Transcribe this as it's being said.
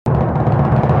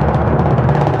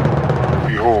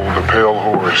pale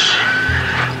horse.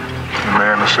 The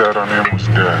man who sat on him was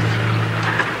death,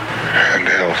 and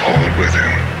hell followed with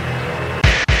him.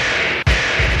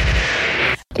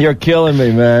 You're killing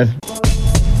me, man.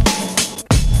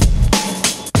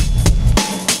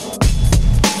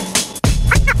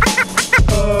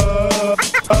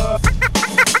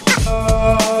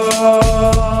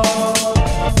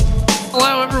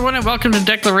 Welcome to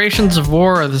Declarations of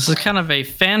War. This is kind of a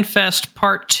FanFest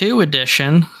Part 2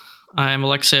 edition. I'm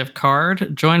Alexei of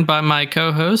Card, joined by my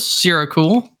co-host, Zero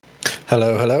Cool.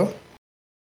 Hello, hello.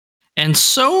 And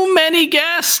so many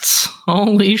guests!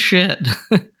 Holy shit.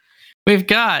 We've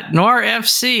got Nora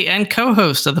FC and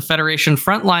co-host of the Federation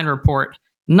Frontline Report,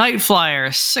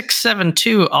 Nightflyer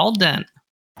 672 Alden.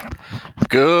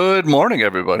 Good morning,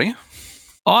 everybody.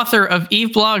 Author of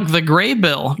Eve Blog The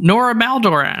Greygal, Nora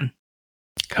Maldoran.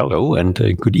 Hello, and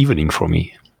good evening for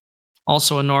me.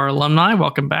 Also a Nora alumni,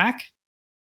 welcome back.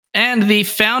 And the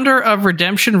founder of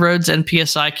Redemption Road's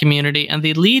NPSI community and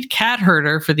the lead cat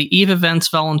herder for the EVE Events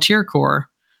Volunteer Corps,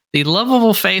 the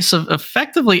lovable face of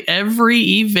effectively every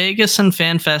EVE Vegas and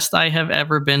FanFest I have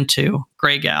ever been to,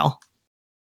 Greygal.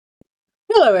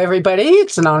 Hello, everybody.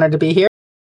 It's an honor to be here.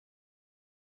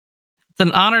 It's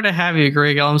an honor to have you,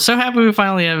 Greygal. I'm so happy we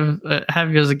finally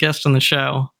have you as a guest on the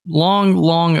show.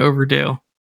 Long overdue.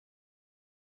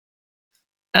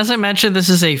 As I mentioned, this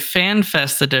is a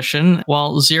FanFest edition.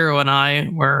 While Zero and I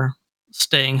were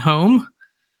staying home,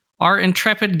 our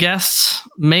intrepid guests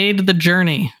made the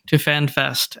journey to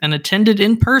FanFest and attended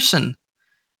in person.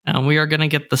 And we are going to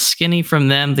get the skinny from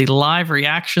them, the live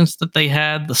reactions that they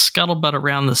had, the scuttlebutt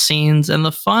around the scenes, and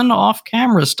the fun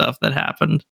off-camera stuff that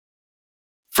happened.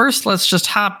 First, let's just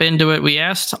hop into it. We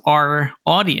asked our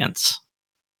audience,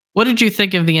 what did you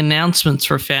think of the announcements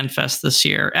for FanFest this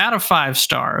year? Out of 5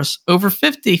 stars, over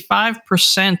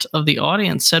 55% of the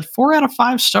audience said 4 out of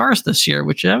 5 stars this year,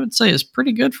 which I would say is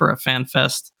pretty good for a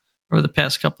FanFest over the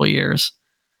past couple of years.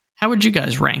 How would you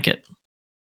guys rank it?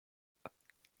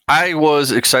 I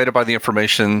was excited by the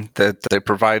information that they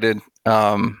provided.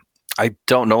 I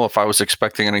don't know if I was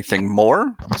expecting anything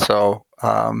more, so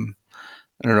I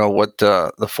don't know what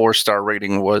the 4-star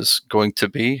rating was going to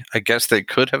be. I guess they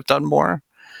could have done more.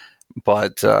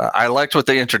 But I liked what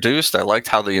they introduced. I liked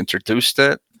how they introduced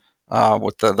it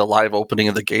with the live opening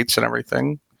of the gates and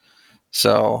everything.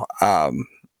 So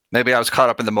maybe I was caught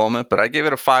up in the moment, but I gave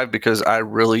it a 5 because I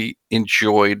really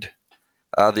enjoyed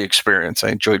the experience. I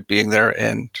enjoyed being there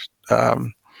and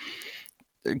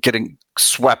getting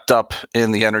swept up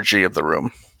in the energy of the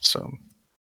room. So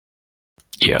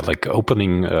yeah, like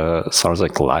opening sounds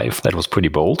like live. That was pretty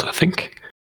bold, I think.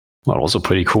 Well, also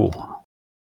pretty cool.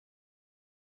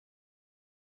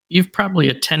 You've probably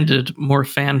attended more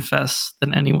FanFests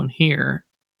than anyone here.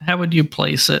 How would you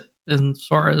place it as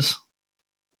far as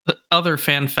the other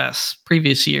FanFests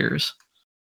previous years?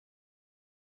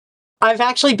 I've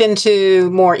actually been to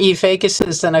more EVE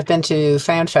Vegases than I've been to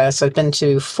FanFests. I've been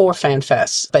to 4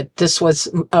 FanFests, but this was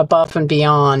above and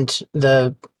beyond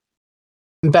the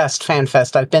best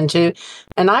FanFest I've been to.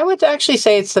 And I would actually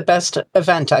say it's the best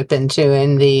event I've been to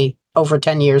in the over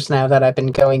 10 years now that I've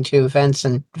been going to events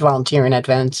and volunteering at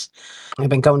events. I've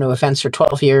been going to events for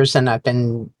 12 years and I've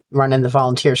been running the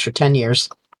volunteers for 10 years.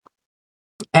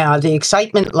 The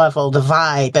excitement level, the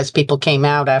vibe as people came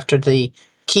out after the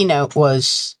keynote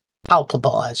was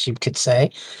palpable, as you could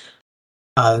say.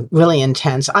 Really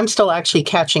intense. I'm still actually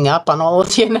catching up on all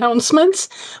of the announcements,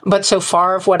 but so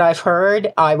far of what I've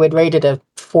heard, I would rate it a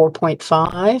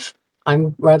 4.5.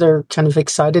 I'm rather kind of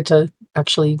excited to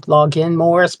actually log in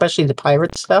more, especially the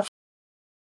pirate stuff.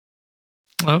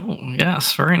 Oh,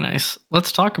 yes, very nice.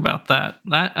 Let's talk about that.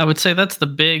 That I would say that's the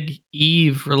big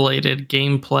EVE-related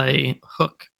gameplay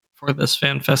hook for this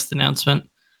FanFest announcement.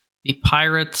 The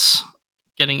pirates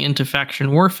getting into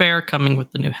faction warfare, coming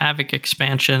with the new Havoc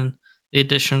expansion, the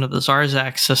addition of the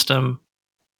Zarzak system.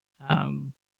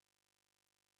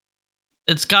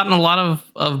 It's gotten a lot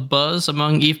of buzz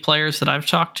among EVE players that I've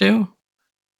talked to.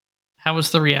 How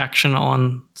was the reaction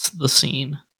on the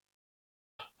scene?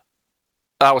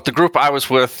 With the group I was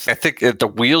with, I think the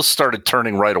wheels started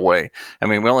turning right away. I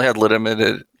mean, we only had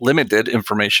limited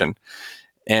information.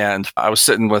 And I was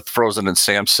sitting with Frozen and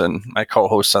Samson, my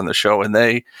co-hosts on the show, and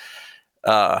they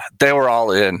were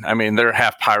all in. I mean, they're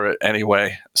half pirate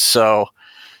anyway. So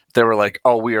they were like,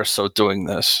 oh, we are so doing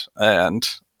this. And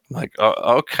I'm like,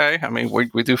 oh, okay. I mean,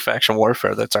 we do faction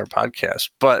warfare. That's our podcast.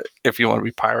 But if you want to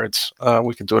be pirates,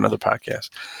 we can do another podcast.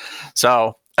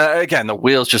 So again, the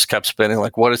wheels just kept spinning.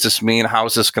 Like, what does this mean? How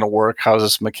is this going to work? How is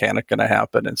this mechanic going to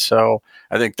happen? And so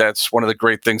I think that's one of the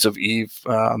great things of EVE.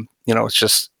 It's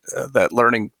just that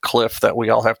learning cliff that we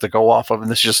all have to go off of.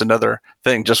 And this is just another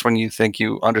thing. Just when you think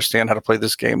you understand how to play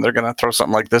this game, they're going to throw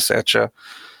something like this at you.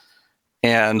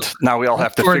 And now we all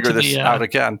have to figure this out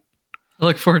again. I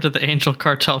look forward to the Angel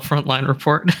Cartel Frontline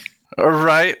report.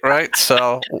 Right.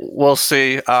 So we'll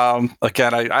see.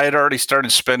 Again, I had already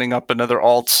started spinning up another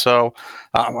alt, so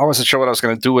I wasn't sure what I was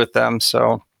going to do with them.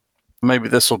 So maybe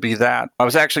this will be that. I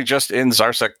was actually just in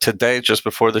Zarsec today, just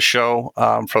before the show.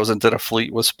 Frozen did a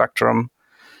fleet with Spectrum,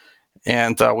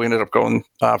 and we ended up going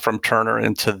from Turner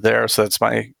into there. So that's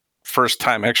my first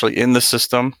time actually in the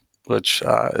system, which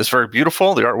is very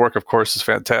beautiful. The artwork, of course, is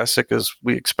fantastic, as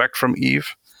we expect from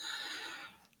Eve.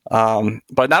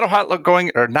 But not a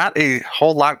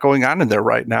whole lot going on in there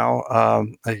right now.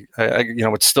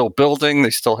 It's still building. They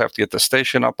still have to get the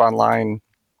station up online.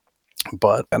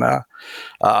 But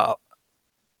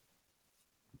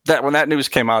that when that news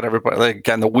came out, everybody,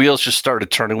 again, the wheels just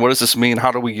started turning. What does this mean?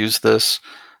 How do we use this?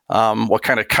 What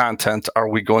kind of content are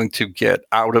we going to get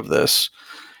out of this?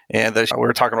 And we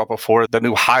were talking about before, the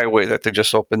new highway that they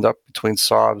just opened up between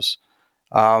Sovs.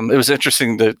 It was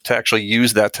interesting to actually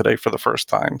use that today for the first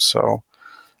time. So,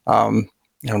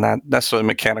 not necessarily a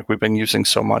mechanic we've been using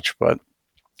so much, but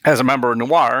as a member of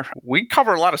Noir, we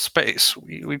cover a lot of space.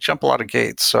 We jump a lot of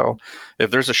gates. So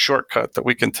if there's a shortcut that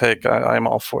we can take, I'm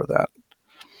all for that.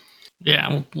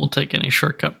 Yeah, we'll take any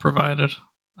shortcut provided.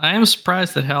 I am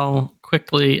surprised at how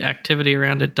quickly activity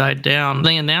around it died down.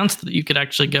 They announced that you could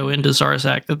actually go into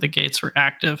Zarzak, that the gates were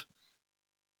active.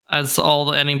 That's all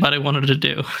that anybody wanted to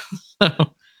do.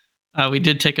 So we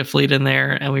did take a fleet in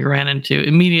there, and we ran into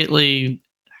immediately,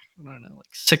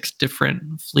 6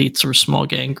 different fleets or small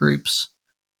gang groups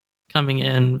coming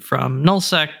in from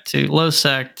nullsec to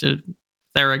lowsec to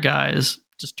Thera guys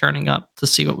just turning up to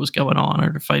see what was going on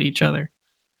or to fight each other.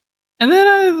 And then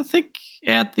I think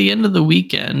at the end of the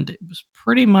weekend, it was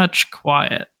pretty much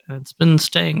quiet, and it's been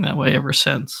staying that way ever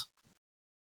since.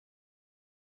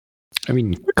 I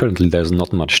mean, currently there's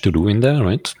not much to do in there,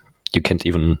 right? You can't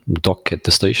even dock at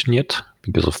the station yet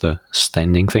because of the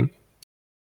standing thing.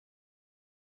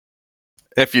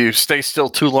 If you stay still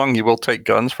too long, you will take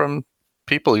guns from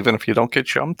people, even if you don't get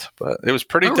jumped. But it was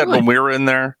pretty dead when we were in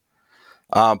there.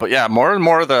 But yeah, more and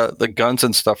more of the guns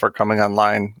and stuff are coming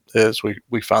online as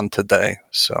we found today.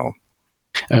 So,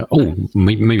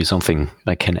 maybe something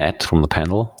I can add from the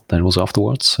panel that was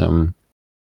afterwards.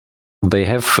 They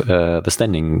have the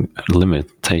standing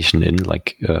limitation in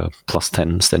plus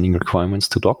 10 standing requirements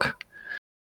to dock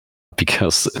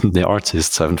because the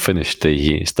artists haven't finished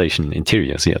the station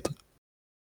interiors yet.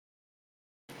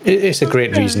 It's a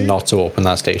great reason not to open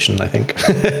that station, I think.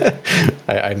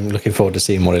 I'm looking forward to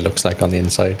seeing what it looks like on the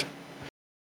inside.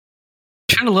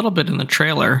 Showed a little bit in the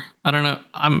trailer. I don't know.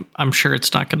 I'm sure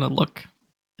it's not going to look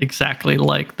exactly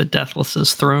like the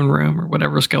Deathless's throne room or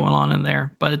whatever's going on in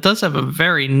there, but it does have a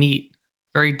very neat,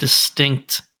 very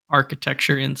distinct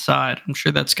architecture inside. I'm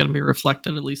sure that's going to be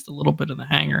reflected at least a little bit in the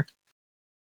hangar.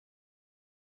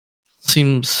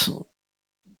 Seems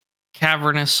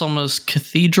cavernous, almost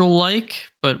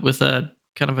cathedral-like, but with a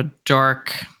kind of a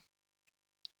dark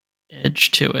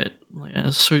edge to it, like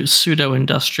a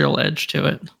pseudo-industrial edge to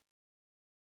it.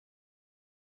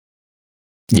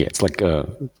 Yeah, it's like a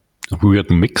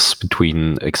weird mix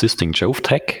between existing Jove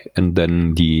tech and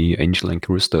then the Angel and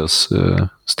Charistas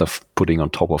stuff putting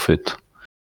on top of it.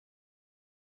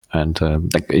 And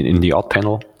in the art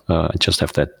panel, I just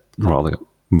have that rather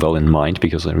well in mind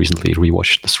because I recently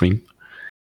rewatched the stream.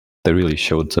 They really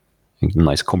showed a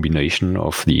nice combination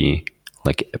of the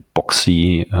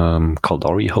boxy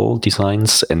Caldari hull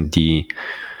designs and the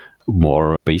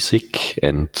more basic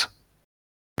and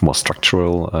more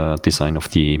structural design of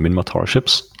the Minmatar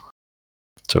ships.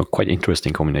 So quite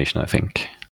interesting combination, I think.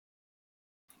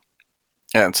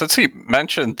 Yeah, and since he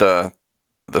mentioned the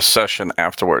session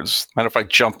afterwards, mind if I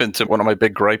jump into one of my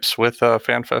big gripes with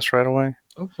FanFest right away?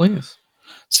 Oh, please.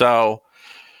 So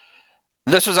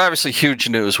this was obviously huge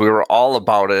news. We were all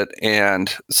about it,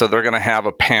 and so they're going to have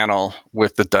a panel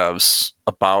with the devs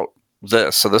about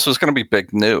this. So this was going to be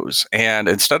big news. And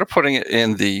instead of putting it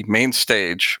in the main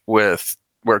stage where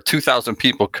 2,000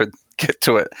 people could get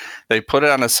to it, they put it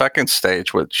on a second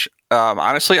stage, which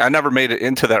honestly, I never made it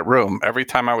into that room. Every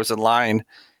time I was in line,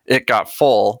 it got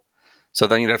full. So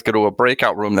then you'd have to go to a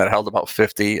breakout room that held about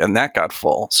 50, and that got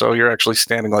full. So you're actually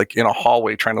standing in a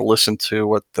hallway trying to listen to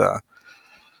what the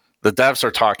devs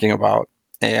are talking about.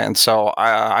 And so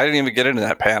I didn't even get into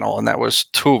that panel, and that was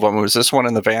 2 of them. It was this one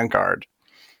and the Vanguard.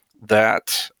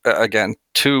 That, again,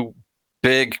 2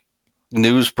 big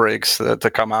news breaks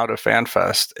to come out of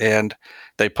FanFest, and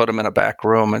they put them in a back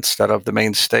room instead of the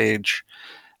main stage.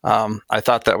 I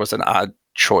thought that was an odd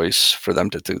choice for them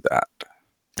to do that.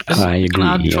 I agree. An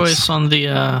odd yes. choice on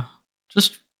the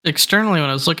just externally when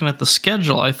I was looking at the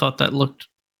schedule, I thought that looked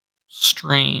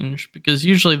strange because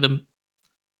usually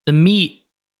the meet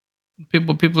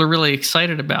people are really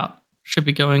excited about should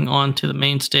be going on to the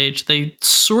main stage. They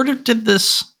sort of did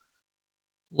this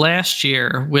last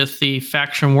year with the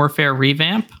faction warfare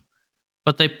revamp,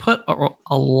 but they put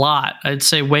a lot, I'd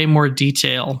say way more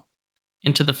detail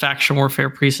into the faction warfare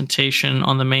presentation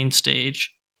on the main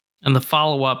stage, and the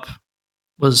follow-up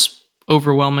was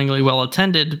overwhelmingly well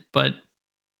attended, but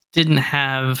didn't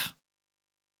have,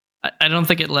 I don't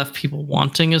think it left people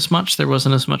wanting as much. There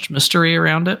wasn't as much mystery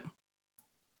around it.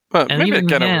 But And maybe even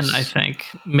again, then, I think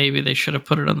maybe they should have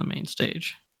put it on the main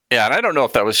stage. Yeah, and I don't know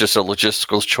if that was just a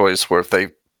logistical choice where if they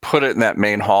put it in that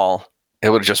main hall, it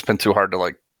would have just been too hard to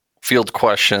like field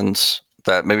questions,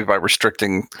 that maybe by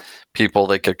restricting people,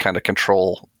 they could kind of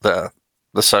control the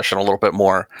session a little bit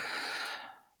more.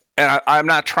 And I'm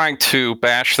not trying to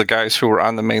bash the guys who were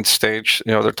on the main stage.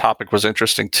 You know, their topic was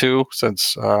interesting too,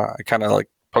 since I kind of like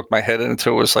poked my head into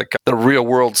it. Was like the real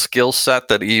world skill set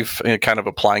that Eve, kind of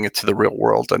applying it to the real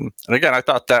world. And again, I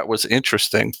thought that was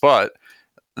interesting, but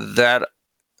that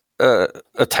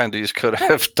attendees could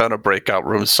have done a breakout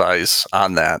room size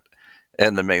on that,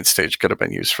 and the main stage could have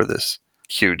been used for this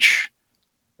huge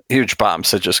bombs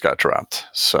that just got dropped.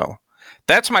 So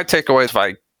that's my takeaway. If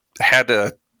I had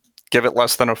to give it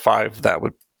less than a 5, that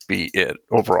would be it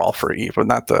overall for Eve, but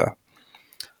not the,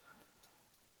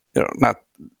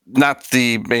 not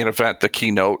the main event, the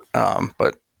keynote.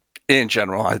 But in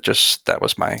general, that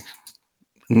was my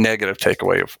negative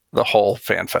takeaway of the whole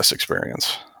FanFest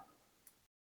experience.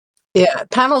 Yeah,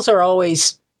 panels are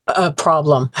always a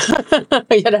problem,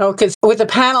 because with a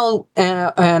panel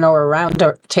or a round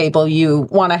table, you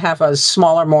want to have a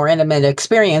smaller, more intimate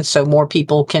experience so more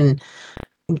people can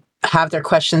have their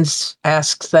questions,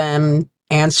 ask them,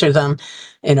 answer them.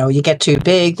 You get too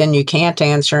big, then you can't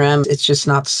answer them. It's just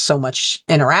not so much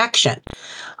interaction.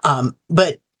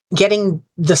 But getting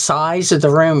the size of the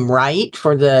room right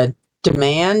for the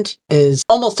demand is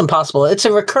almost impossible. It's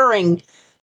a recurring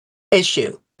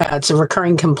issue. It's a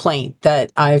recurring complaint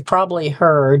that I've probably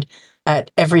heard at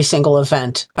every single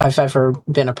event I've ever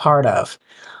been a part of.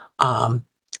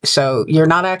 So you're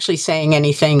not actually saying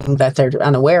anything that they're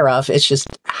unaware of. It's just,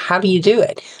 how do you do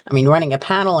it? I mean, running a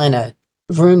panel in a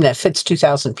room that fits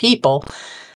 2,000 people,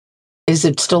 is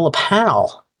it still a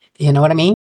panel? You know what I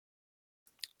mean?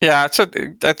 Yeah, I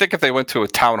think if they went to a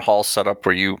town hall setup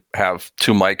where you have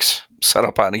 2 mics set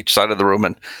up on each side of the room,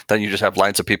 and then you just have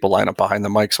lines of people line up behind the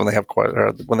mics when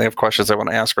they have questions they want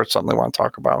to ask or something they want to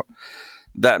talk about,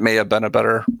 that may have been a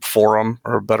better forum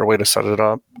or a better way to set it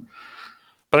up.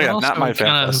 But again, not my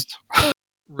FanFest.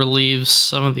 Relieves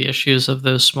some of the issues of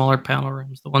those smaller panel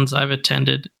rooms, the ones I've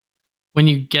attended. When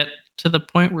you get to the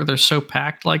point where they're so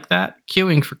packed like that,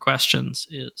 queuing for questions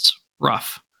is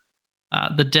rough.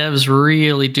 The devs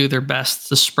really do their best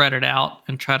to spread it out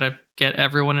and try to get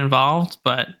everyone involved,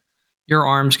 but your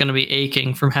arm's going to be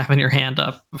aching from having your hand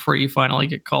up before you finally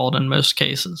get called in most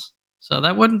cases. So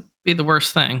that wouldn't be the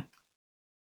worst thing.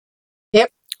 Yep.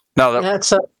 No, that's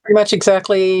pretty much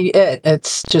exactly it.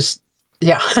 It's just,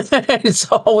 yeah,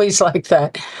 it's always like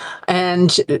that.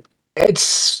 And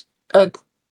it's we're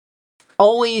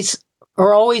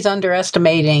always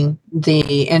underestimating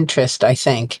the interest, I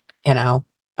think,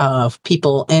 of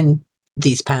people in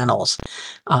these panels,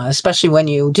 especially when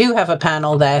you do have a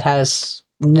panel that has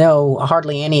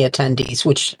hardly any attendees,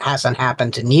 which hasn't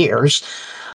happened in years.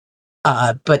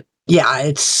 But yeah,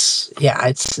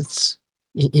 it's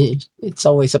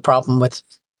always a problem with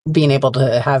being able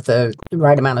to have the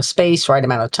right amount of space, right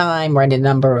amount of time, right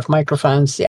number of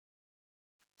microphones. Yeah.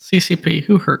 CCP,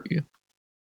 who hurt you?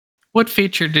 What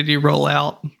feature did you roll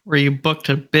out where you booked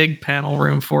a big panel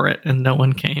room for it and no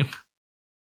one came?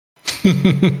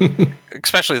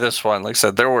 Especially this one. Like I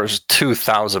said, there was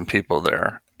 2,000 people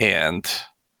there, and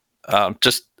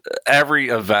just every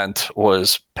event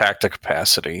was packed to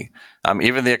capacity.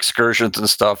 Even the excursions and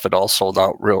stuff, it all sold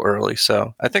out real early.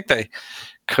 So I think they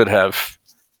could have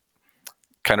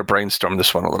kind of brainstormed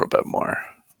this one a little bit more.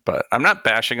 But I'm not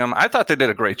bashing them. I thought they did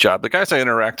a great job. The guys I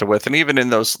interacted with, and even in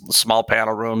those small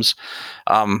panel rooms,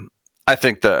 I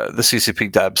think the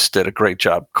CCP devs did a great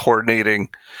job coordinating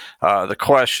the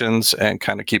questions and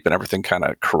kind of keeping everything kind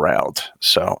of corralled.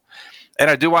 So,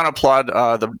 and I do want to applaud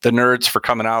the nerds for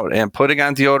coming out and putting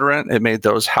on deodorant. It made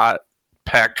those hot,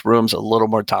 packed rooms a little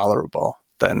more tolerable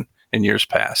than in years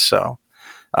past. So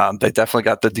they definitely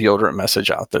got the deodorant message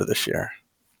out there this year.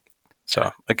 So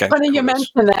again, Funny you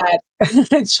kudos. mention that.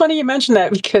 It's funny you mention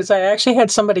that because I actually had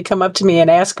somebody come up to me and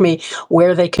ask me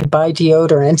where they could buy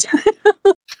deodorant.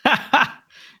 I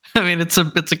mean, it's a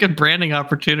good branding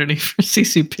opportunity for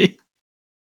CCP.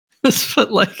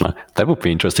 But like That would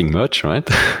be interesting merch, right?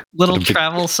 little A bit-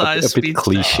 travel size a bit speed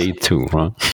cliche too,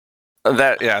 right?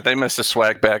 They missed a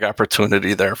swag bag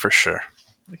opportunity there for sure.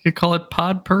 We could call it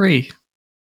Potpourri.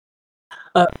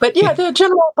 But yeah, the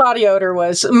general body odor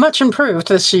was much improved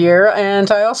this year,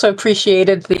 and I also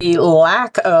appreciated the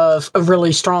lack of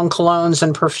really strong colognes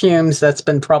and perfumes that's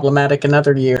been problematic in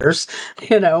other years.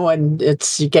 And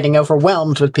it's getting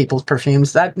overwhelmed with people's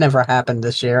perfumes. That never happened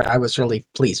this year. I was really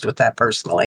pleased with that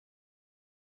personally.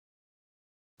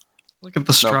 Look at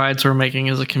the strides we're making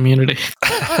as a community.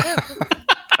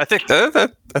 I think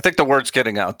the word's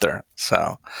getting out there.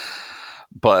 So,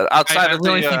 but outside I of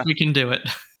really think we can do it.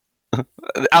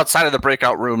 outside of the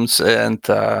breakout rooms and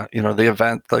the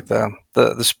event, like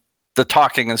the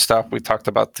talking and stuff, we talked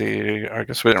about I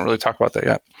guess we didn't really talk about that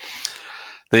yet.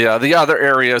 The other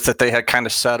areas that they had kind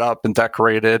of set up and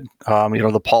decorated,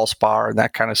 the Pulse Bar and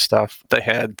that kind of stuff. They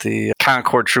had the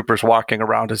Concord troopers walking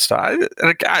around and stuff.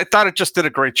 I thought it just did a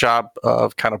great job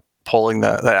of kind of pulling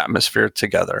the atmosphere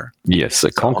together. Yes,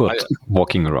 Concord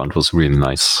walking around was really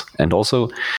nice. And also,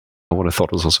 what I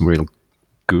thought was also real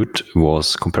good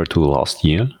was, compared to last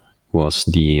year, was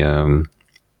the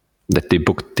that they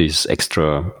booked this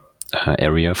extra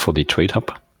area for the trade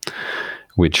hub,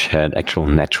 which had actual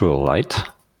natural light,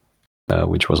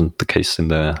 which wasn't the case in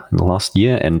the last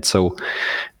year. And so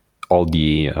all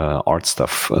the art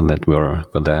stuff that were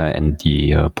there, and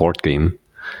the board game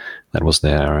that was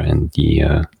there, and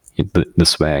the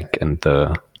swag and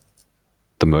the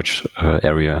merch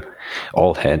area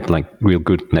all had like real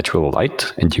good natural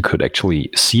light, and you could actually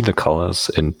see the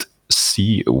colors and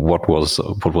see what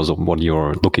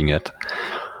you're looking at.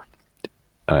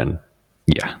 And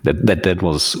yeah, that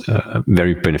was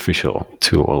very beneficial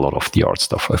to a lot of the art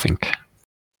stuff, I think.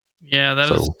 Yeah,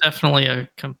 that is definitely a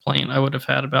complaint I would have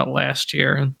had about last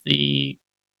year. The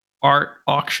art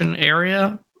auction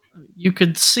area, you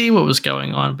could see what was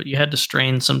going on, but you had to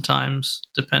strain sometimes,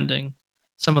 depending.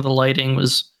 Some of the lighting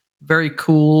was very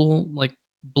cool, like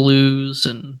blues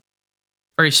and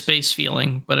very space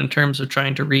feeling, but in terms of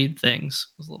trying to read things,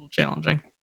 it was a little challenging.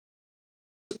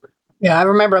 Yeah, I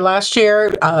remember last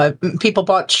year, people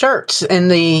bought shirts in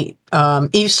the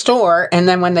Eve store, and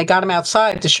then when they got them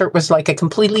outside, the shirt was like a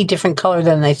completely different color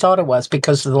than they thought it was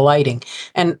because of the lighting.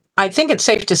 And I think it's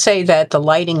safe to say that the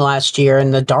lighting last year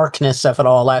and the darkness of it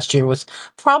all last year was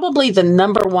probably the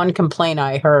number one complaint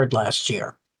I heard last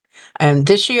year. And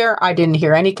this year, I didn't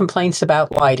hear any complaints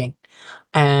about lighting.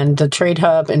 And the trade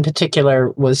hub in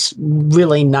particular was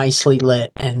really nicely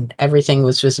lit, and everything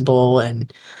was visible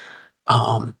and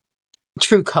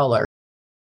true color.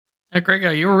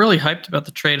 Greygal, you were really hyped about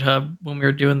the trade hub when we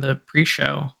were doing the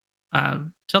pre-show.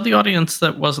 Tell the audience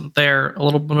that wasn't there a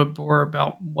little bit more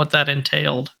about what that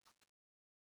entailed.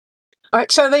 All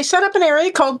right, so they set up an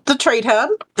area called the trade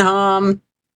hub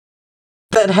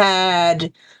that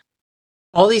had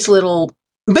all these little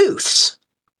booths,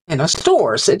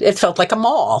 stores. It felt like a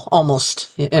mall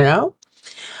almost,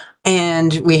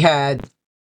 And we had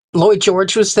Lloyd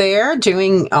George was there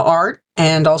doing art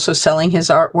and also selling his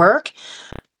artwork.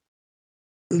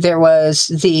 There was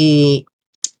the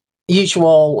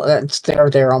usual,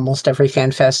 they're almost every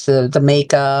fan fest, the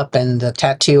makeup and the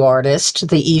tattoo artist,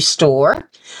 the Eve store,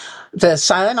 the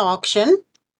silent auction.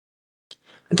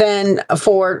 Then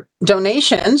for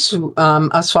donations,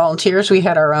 us volunteers, we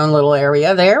had our own little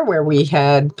area there where we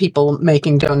had people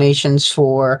making donations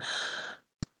for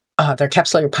their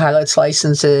Capsulator Pilots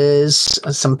licenses,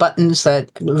 some buttons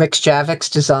that Rick Javix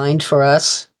designed for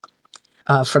us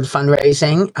for the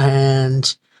fundraising,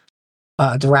 and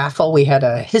the raffle. We had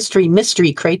a history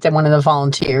mystery crate that one of the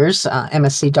volunteers,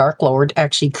 MSC Dark Lord,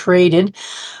 actually created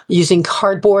using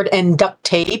cardboard and duct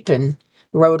tape, and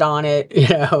wrote on it,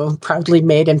 proudly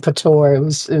made in Pator. It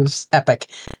was epic.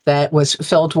 That was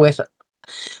filled with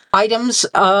items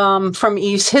from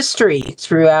Eve's history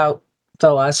throughout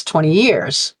the last 20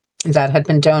 years that had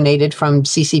been donated from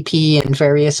CCP and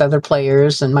various other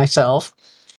players and myself.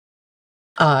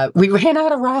 We ran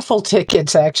out of raffle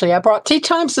tickets, actually. I brought 3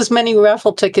 times as many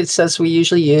raffle tickets as we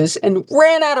usually use and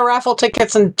ran out of raffle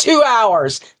tickets in 2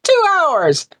 hours. 2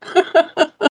 hours!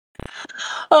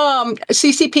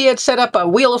 CCP had set up a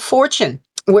Wheel of Fortune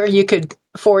where you could,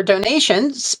 for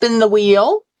donations, spin the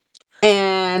wheel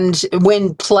and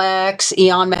win Plex,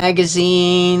 Eon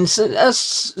magazines,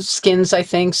 skins, I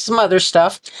think, some other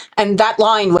stuff. And that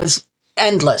line was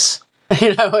endless.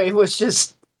 It was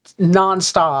just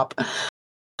nonstop.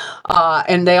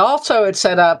 And they also had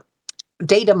set up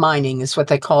data mining is what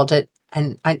they called it.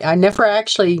 And I never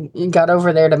actually got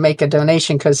over there to make a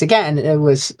donation because, again, it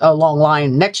was a long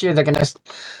line. Next year, they're going to,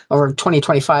 or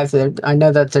 2025, I know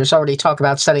that there's already talk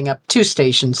about setting up 2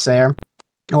 stations there,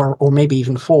 or maybe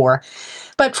even 4.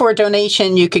 But for a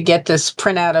donation, you could get this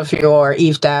printout of your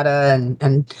EVE data.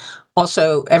 And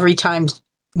also, every time,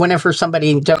 whenever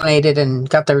somebody donated and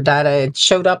got their data, it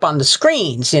showed up on the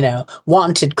screens,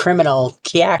 wanted criminal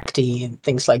Kiakti and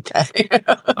things like that.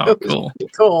 Oh, cool.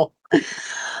 Cool.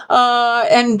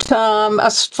 And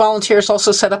us volunteers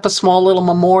also set up a small little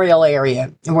memorial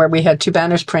area where we had 2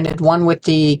 banners printed, one with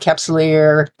the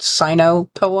Capsuleer Sino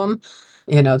poem,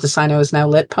 the Sino is now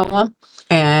lit poem,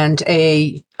 and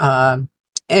a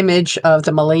image of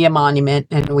the Malia monument.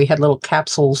 And we had little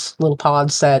capsules, little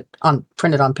pods that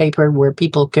printed on paper where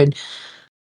people could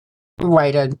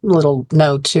write a little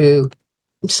note to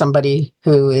somebody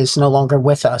who is no longer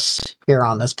with us here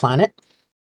on this planet.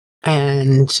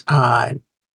 And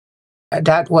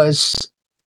that was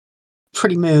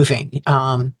pretty moving.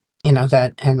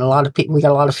 That, and a lot of people, we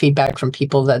got a lot of feedback from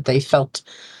people that they felt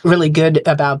really good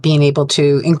about being able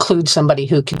to include somebody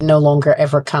who could no longer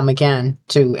ever come again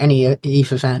to any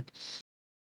EVE event,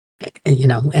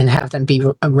 and have them be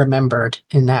remembered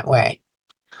in that way.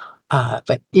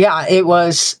 But yeah, it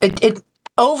was it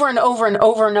over and over and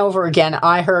over and over again.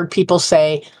 I heard people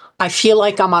say, I feel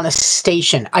like I'm on a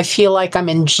station. I feel like I'm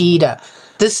in Jeddah.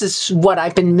 This is what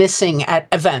I've been missing at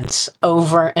events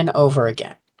over and over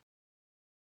again.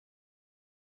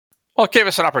 Well, it gave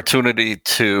us an opportunity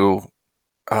to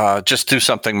just do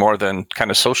something more than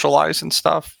kind of socialize and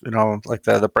stuff. Like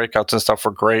the breakouts and stuff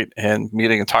were great, and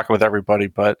meeting and talking with everybody.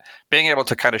 But being able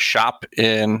to kind of shop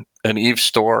in an EVE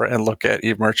store and look at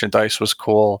EVE merchandise was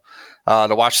cool.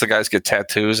 To watch the guys get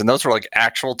tattoos, and those were like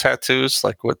actual tattoos,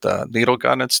 like with the needle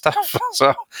gun and stuff.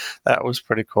 So that was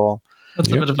pretty cool. That's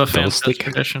a bit of a fantastic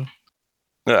tradition.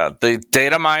 Yeah, the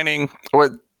data mining.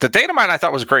 The data mine I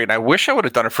thought was great, and I wish I would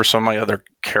have done it for some of my other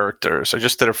characters. I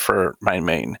just did it for my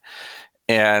main.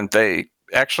 And they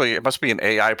actually, it must be an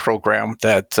AI program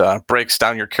that breaks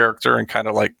down your character and kind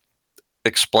of like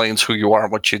explains who you are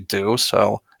and what you do.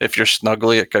 So if you're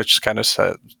snuggly, it just kind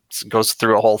of goes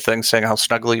through a whole thing saying how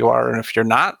snuggly you are. And if you're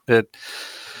not,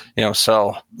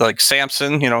 so like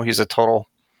Samson, he's a total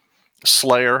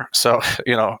slayer. So,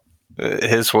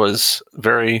 his was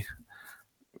very,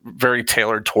 very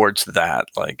tailored towards that.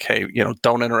 Like, hey,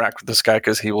 don't interact with this guy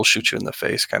because he will shoot you in the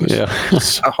face, kind of stuff.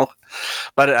 So,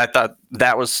 but I thought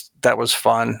that was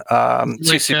fun.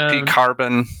 CCP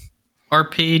Carbon,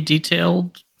 RP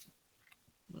detailed.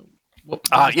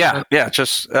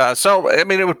 Just so I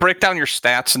mean, it would break down your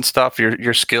stats and stuff,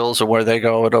 your skills and where they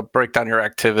go. It'll break down your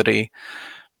activity,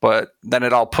 but then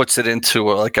it all puts it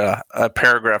into a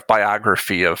paragraph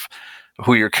biography of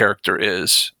who your character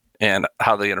is and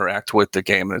how they interact with the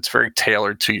game. And it's very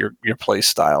tailored to your play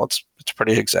style. It's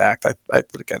pretty exact. I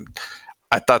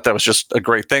thought that was just a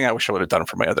great thing. I wish I would have done it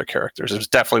for my other characters. It was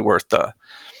definitely worth the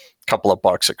couple of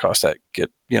bucks it cost that get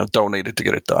donated to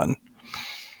get it done.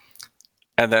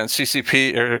 And then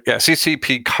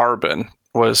CCP Carbon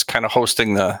was kind of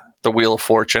hosting the Wheel of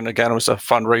Fortune. Again, it was a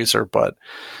fundraiser, but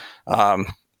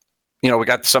we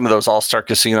got some of those All-Star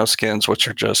Casino skins, which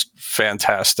are just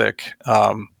fantastic.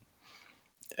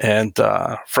 And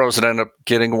Frozen ended up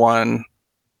getting one.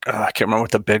 I can't remember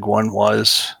what the big one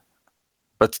was,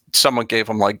 but someone gave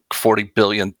him like 40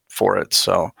 billion for it.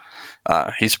 So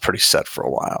he's pretty set for a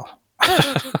while.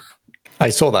 I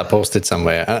saw that posted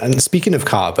somewhere. And speaking of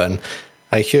Carbon,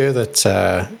 I hear that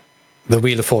the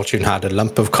Wheel of Fortune had a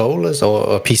lump of coal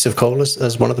or a piece of coal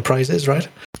as one of the prizes, right?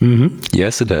 Mm-hmm.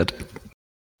 Yes, it did.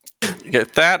 You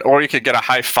get that, or you could get a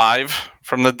high five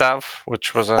from the dev,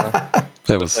 which was that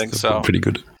was pretty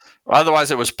good. Otherwise,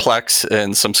 it was Plex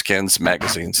and some skins,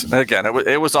 magazines. And again,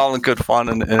 it was all in good fun,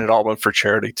 and it all went for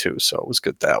charity too, so it was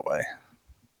good that way.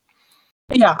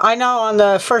 Yeah, I know on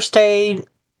the first day,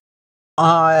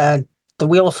 the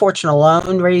Wheel of Fortune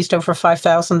alone raised over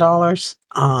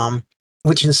 $5,000,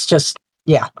 which is just,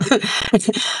 yeah.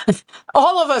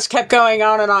 All of us kept going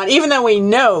on and on, even though we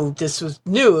knew it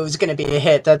was going to be a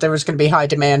hit, that there was going to be high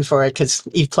demand for it because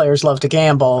EVE players love to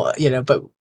gamble, but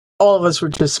all of us were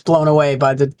just blown away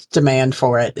by the demand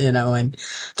for it, and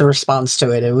the response to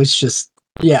it. It was just,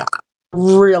 yeah,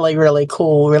 really, really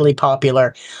cool, really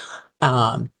popular.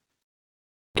 And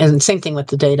same thing with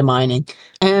the data mining.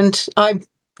 And I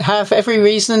have every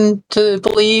reason to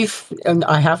believe, and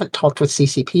I haven't talked with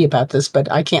CCP about this,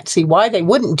 but I can't see why they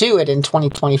wouldn't do it in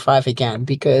 2025 again,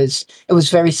 because it was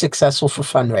very successful for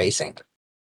fundraising.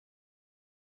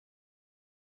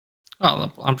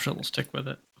 Oh, I'm sure they'll stick with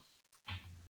it.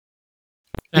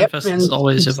 FanFest has and-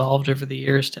 always evolved over the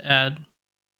years to add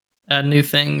new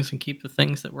things and keep the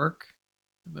things that work.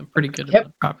 They've been pretty good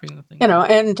about copying the things.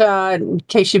 And in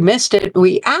case you missed it,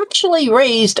 we actually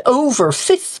raised over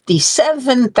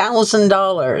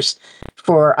 $57,000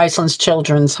 for Iceland's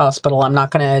Children's Hospital. I'm not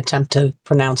going to attempt to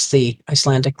pronounce the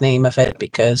Icelandic name of it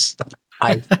because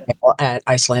I fail at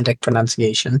Icelandic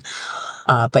pronunciation.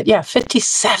 But yeah,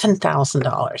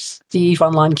 $57,000. The EVE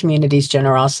Online community's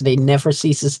generosity never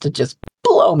ceases to just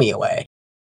blow me away.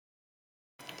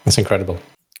 That's incredible.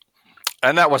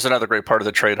 And that was another great part of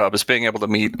the Trade Hub, is being able to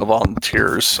meet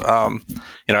volunteers.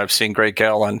 I've seen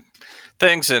Greygal on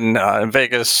things in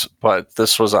Vegas, but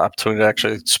this was an opportunity to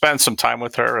actually spend some time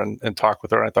with her and talk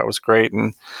with her. I thought it was great.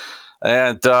 And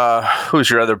who's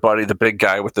your other buddy, the big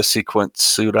guy with the sequin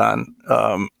suit on?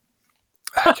 I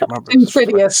can't remember.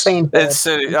 Insidious Saint.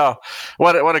 Oh,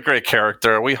 what a great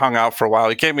character. We hung out for a while.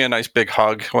 He gave me a nice big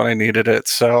hug when I needed it.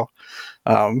 So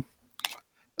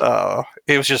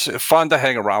it was just fun to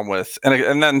hang around with.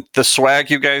 And then the swag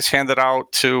you guys handed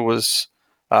out too was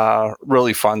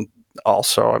really fun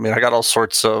also. I mean, I got all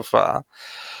sorts of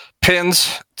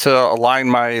pins to align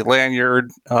my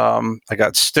lanyard. I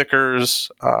got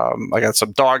stickers. I got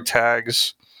some dog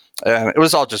tags. And it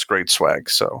was all just great swag.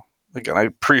 So again, I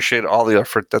appreciate all the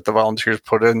effort that the volunteers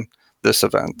put in this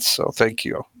event. So thank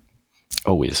you.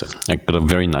 Always. I got a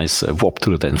very nice warp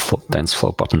to the dance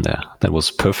floor button there. That was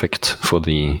perfect for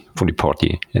the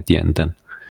party at the end then.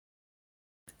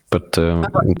 But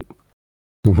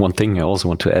one thing I also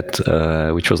want to add,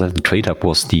 which was at the Trade Hub,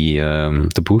 was the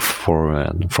booth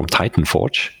from Titan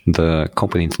Forge, the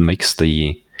company that makes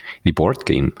the board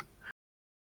game.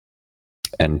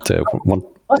 And one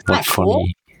funny... Cool?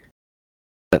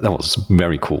 That was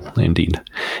very cool indeed.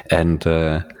 And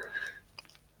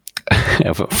I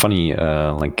have a funny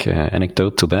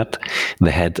anecdote to that.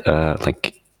 They had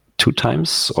 2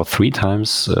 times or 3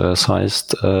 times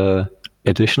sized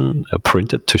edition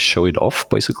printed to show it off,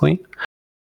 basically.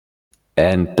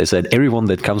 And they said everyone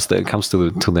that comes to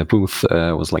their booth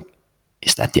was like,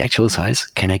 "Is that the actual size?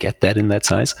 Can I get that in that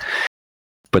size?"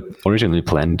 But originally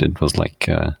planned, it was like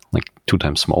 2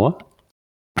 times smaller,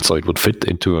 so it would fit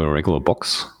into a regular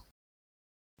box.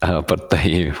 But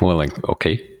they were like,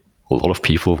 okay, a lot of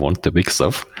people want the big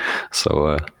stuff.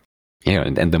 So,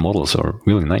 and the models are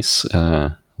really nice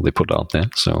they put out there.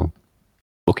 So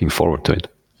looking forward to it.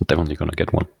 I'm definitely going to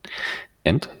get one.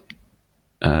 And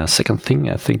second thing,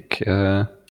 I think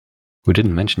we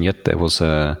didn't mention yet, there was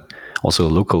also a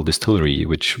local distillery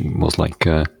which was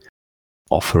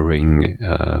offering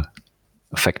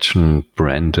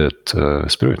faction-branded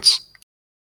spirits.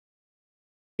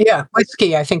 Yeah,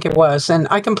 whiskey, I think it was. And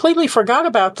I completely forgot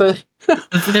about the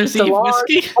large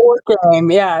whiskey? board game.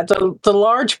 Yeah, the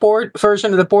large board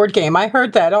version of the board game. I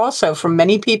heard that also from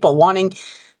many people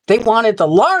they wanted the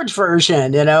large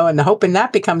version, and hoping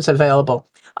that becomes available.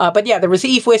 But yeah, there was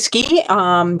Eve whiskey,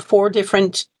 4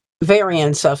 different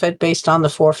variants of it based on the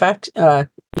 4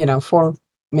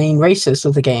 main races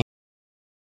of the game.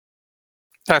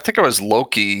 I think it was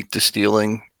Loki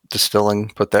Distilling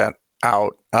put that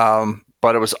out.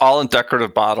 But it was all in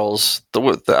decorative bottles.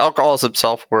 The alcohols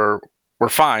themselves were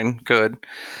fine, good.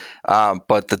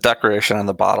 But the decoration on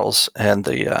the bottles and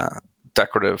the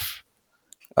decorative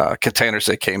containers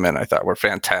they came in, I thought were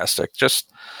fantastic.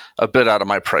 Just a bit out of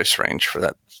my price range for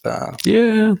that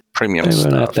premium they stuff.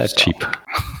 They were not that cheap.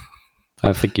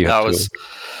 I think you have to... It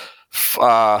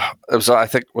was, I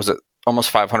think, was it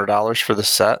almost $500 for the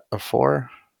set of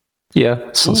 4?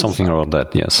 Yeah, something around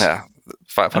that, yes. Yeah,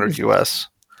 500 US.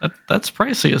 That's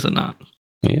pricey, is it not?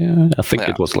 Yeah, I think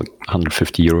it was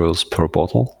 150 euros per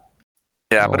bottle.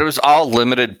 Yeah, but it was all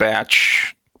limited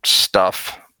batch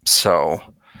stuff. So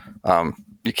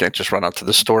you can't just run out to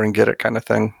the store and get it, kind of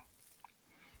thing.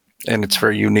 And it's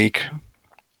very unique.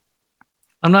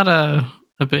 I'm not a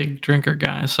big drinker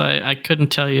guy, so I couldn't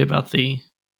tell you about the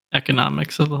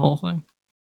economics of the whole thing.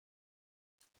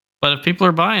 But if people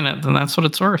are buying it, then that's what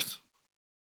it's worth.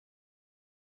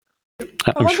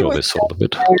 I'm sure they sold a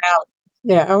bit.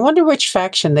 Yeah, I wonder which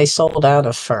faction they sold out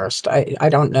of first. I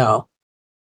don't know.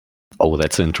 Oh,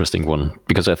 that's an interesting one.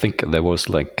 Because I think there was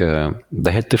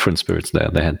they had different spirits there.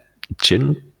 They had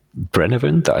Gin,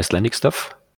 Brennivin, the Icelandic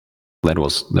stuff. That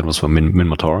was for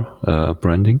Minmatar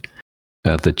branding.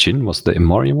 The Gin was the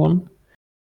Imari one.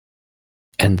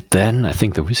 And then I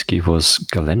think the whiskey was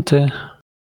Galente.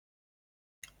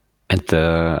 And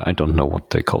I don't know what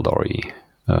the Kaldari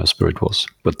spirit was.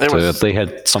 But they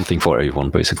had something for everyone,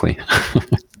 basically.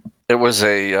 It was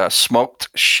a smoked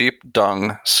sheep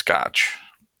dung scotch.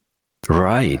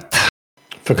 Right.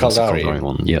 For Kaldari.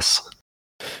 One, yes.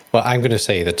 Well, I'm going to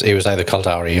say that it was either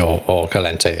Caldari or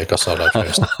Calente that got sold out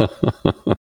first.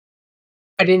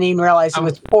 I didn't even realize it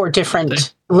was 4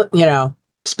 different,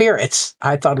 spirits.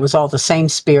 I thought it was all the same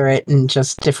spirit and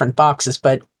just different boxes,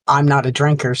 but I'm not a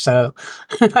drinker, so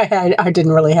I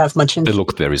didn't really have much They interest.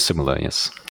 look very similar,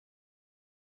 yes.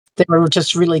 They were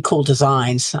just really cool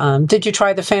designs. Did you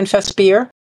try the FanFest beer?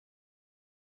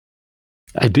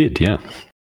 I did, yeah.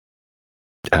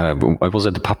 I was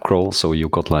at the pub crawl, so you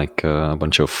got like a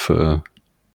bunch of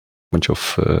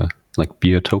like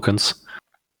beer tokens,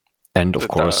 and of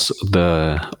course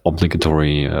the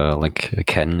obligatory like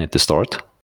can at the start.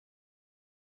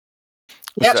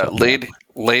 Yep. That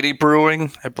Lady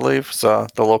Brewing, I believe, is the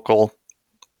local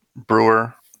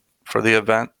brewer for the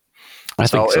event. I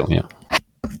think so, yeah.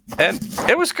 And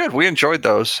it was good. We enjoyed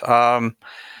those.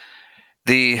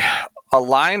 A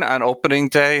line on opening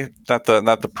day, not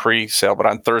the pre-sale, but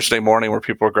on Thursday morning where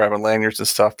people were grabbing lanyards and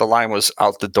stuff, the line was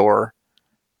out the door.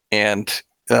 And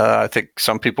I think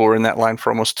some people were in that line for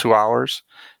almost 2 hours.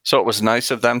 So it was nice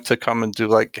of them to come and do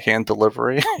like hand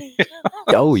delivery.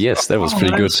 Oh yes, that was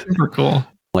pretty good. Super cool.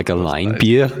 Like a line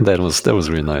beer. That was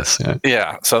really nice. Yeah.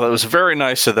 Yeah. So that was very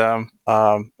nice of them.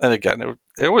 And again,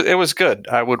 it was good.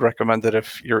 I would recommend it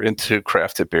if you're into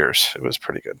crafted beers. It was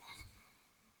pretty good.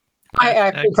 I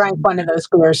actually drank one of those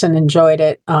beers and enjoyed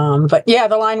it. But yeah,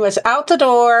 the line was out the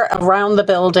door, around the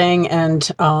building,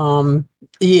 and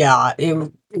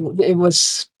it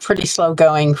was pretty slow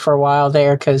going for a while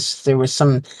there because there was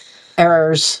some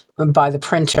errors by the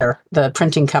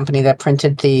printing company that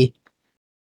printed the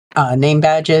name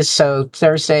badges. So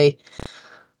Thursday,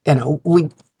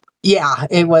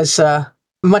 it was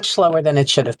much slower than it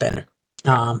should have been.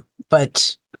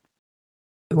 But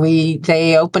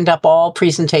they opened up all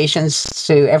presentations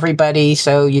to everybody,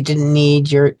 so you didn't need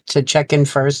to check in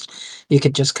first. You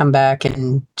could just come back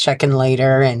and check in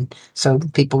later. And so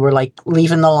people were like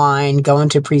leaving the line, going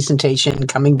to presentation,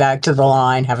 coming back to the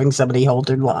line, having somebody hold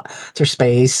their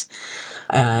space.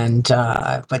 And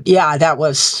but yeah, that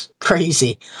was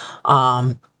crazy.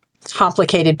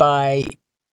 Complicated by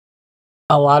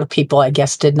a lot of people, I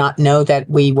guess, did not know that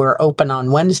we were open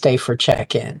on Wednesday for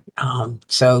check-in.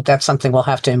 So that's something we'll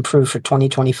have to improve for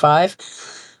 2025.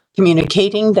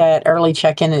 Communicating that early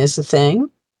check-in is a thing,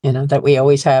 that we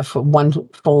always have one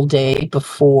full day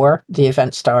before the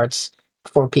event starts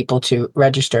for people to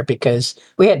register, because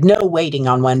we had no waiting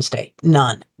on Wednesday,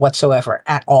 none whatsoever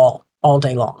at all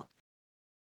day long.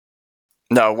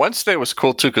 No, Wednesday was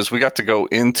cool too because we got to go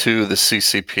into the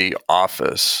CCP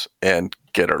office and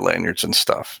get our lanyards and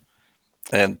stuff,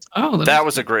 and that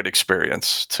was a great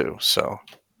experience too. So,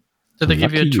 did they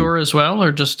give you a tour as well,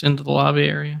 or just into the lobby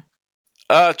area?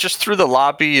 Just through the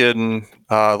lobby and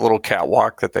a little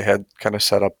catwalk that they had kind of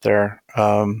set up there.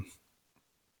 I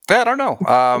don't know.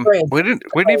 We didn't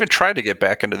even try to get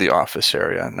back into the office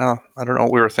area. No, I don't know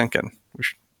what we were thinking.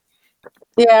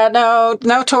 Yeah,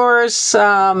 no tours.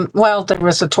 Well, there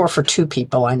was a tour for 2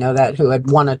 people. I know that, who had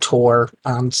won a tour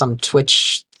on some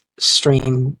Twitch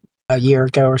stream a year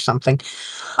ago or something.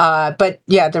 But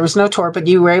yeah, there was no tour, but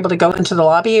you were able to go into the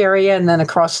lobby area and then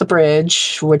across the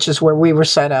bridge, which is where we were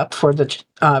set up for the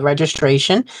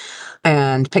registration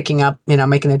and picking up,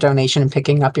 making a donation and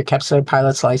picking up your capsular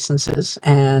pilot's licenses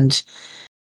and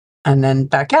then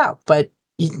back out. But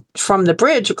from the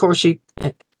bridge, of course, you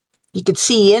could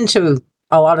see into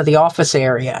a lot of the office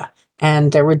area,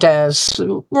 and there were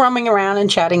devs roaming around and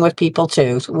chatting with people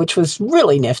too, which was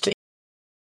really nifty.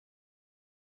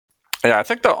 Yeah, I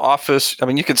think the office,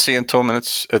 you can see into them, and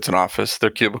it's an office. There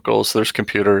are cubicles, there's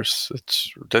computers.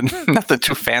 It's nothing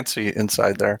too fancy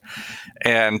inside there.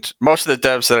 And most of the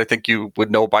devs that I think you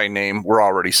would know by name were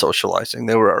already socializing.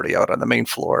 They were already out on the main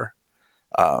floor.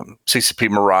 CCP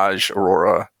Mirage,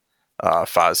 Aurora,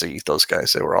 Fozzie, those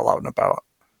guys, they were all out and about.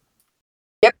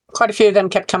 Yep, quite a few of them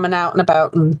kept coming out and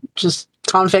about, and just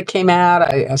Convict came out.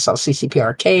 I saw CCP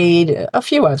Arcade, a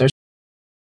few others.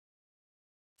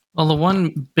 Well, the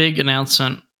one big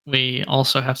announcement we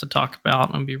also have to talk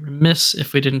about, and be remiss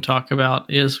if we didn't talk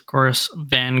about, is, of course,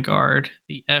 Vanguard,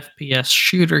 the FPS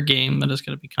shooter game that is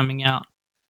going to be coming out.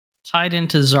 Tied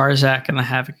into Zarzak and the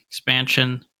Havoc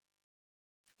expansion.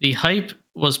 The hype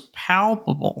was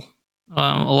palpable.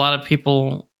 A lot of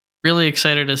people really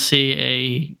excited to see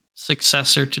a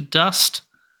successor to Dust.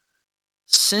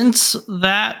 Since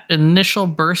that initial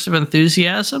burst of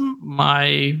enthusiasm,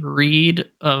 my read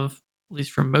of at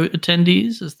least remote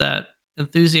attendees is that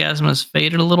enthusiasm has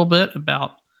faded a little bit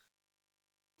about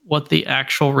what the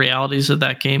actual realities of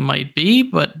that game might be,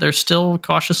 but they're still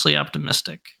cautiously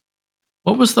optimistic.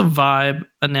 What was the vibe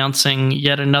announcing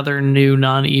yet another new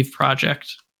non-EVE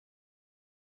project?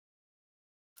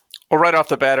 Well, right off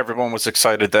the bat, everyone was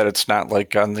excited that it's not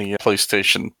like on the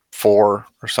PlayStation 4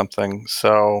 or something.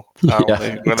 So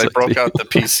when they broke out the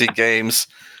PC games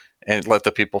and let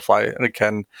the people fly it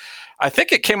again, I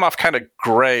think it came off kind of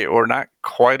gray or not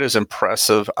quite as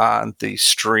impressive on the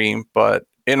stream. But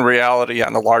in reality,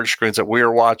 on the large screens that we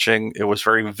were watching, it was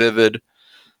very vivid.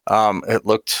 It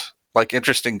looked like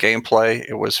interesting gameplay.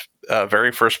 It was a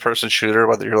very first-person shooter,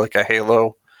 whether you're like a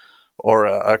Halo or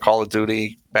a Call of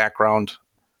Duty background.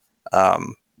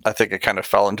 I think it kind of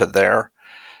fell into there.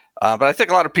 But I think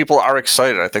a lot of people are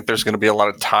excited. I think there's going to be a lot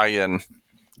of tie-in.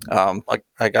 Like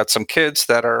I got some kids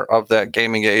that are of that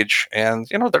gaming age, and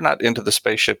they're not into the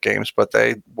spaceship games, but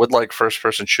they would like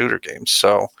first-person shooter games.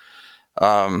 So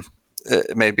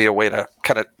it may be a way to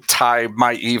kind of tie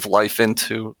my Eve life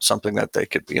into something that they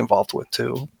could be involved with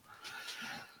too.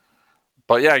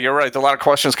 But yeah, you're right. A lot of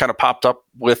questions kind of popped up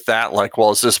with that. Like,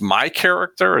 well, is this my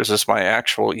character? Is this my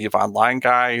actual EVE Online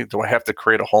guy? Do I have to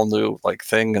create a whole new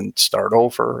thing and start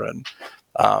over? And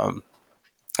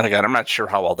again, I'm not sure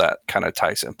how all that kind of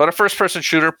ties in. But a first-person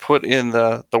shooter put in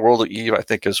the world of EVE, I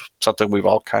think, is something we've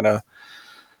all kind of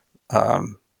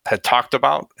had talked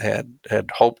about, had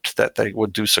hoped that they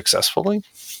would do successfully.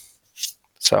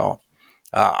 So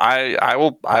I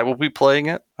will be playing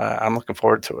it. I'm looking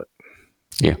forward to it.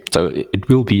 Yeah, so it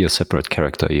will be a separate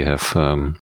character. You have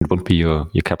it won't be your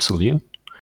capsuleer,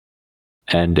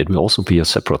 and it will also be a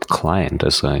separate client,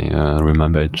 as I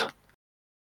remember it.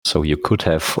 So you could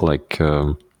have like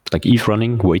Eve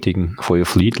running, waiting for your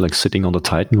fleet, like sitting on the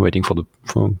Titan, waiting for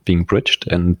being bridged,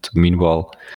 and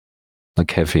meanwhile,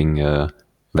 like having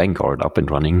Vanguard up and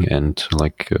running and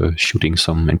shooting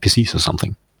some NPCs or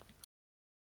something.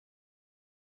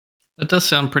 That does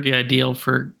sound pretty ideal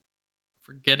for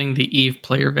getting the EVE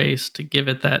player base to give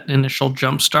it that initial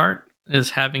jump start, is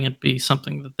having it be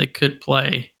something that they could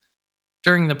play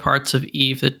during the parts of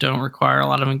EVE that don't require a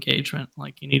lot of engagement.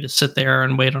 Like you need to sit there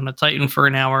and wait on a Titan for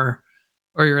an hour,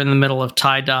 or you're in the middle of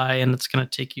tie-dye and it's going to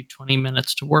take you 20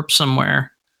 minutes to warp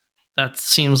somewhere. That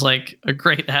seems like a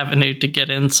great avenue to get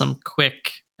in some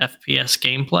quick FPS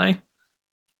gameplay.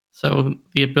 So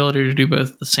the ability to do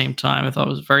both at the same time, I thought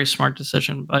was a very smart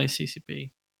decision by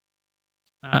CCP.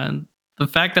 And the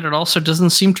fact that it also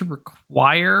doesn't seem to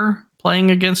require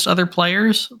playing against other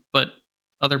players, but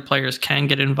other players can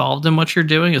get involved in what you're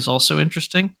doing is also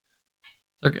interesting.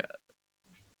 I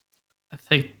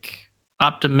think,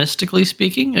 optimistically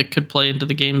speaking, it could play into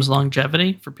the game's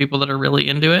longevity for people that are really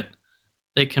into it.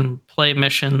 They can play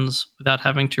missions without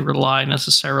having to rely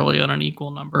necessarily on an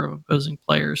equal number of opposing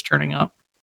players turning up.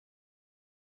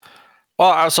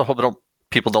 Well, I also hope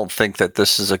people don't think that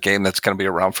this is a game that's going to be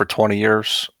around for 20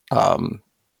 years.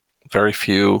 Very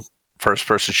few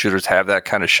first-person shooters have that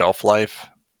kind of shelf life.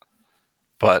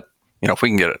 But, if we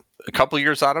can get a couple of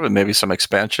years out of it, maybe some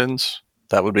expansions,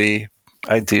 that would be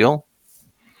ideal.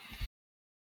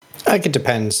 I think it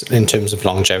depends in terms of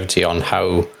longevity on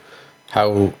how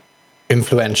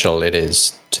influential it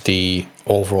is to the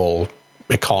overall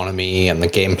economy and the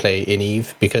gameplay in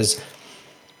EVE, because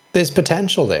there's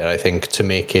potential there, I think, to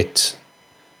make it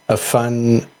a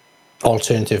fun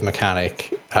alternative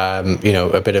mechanic,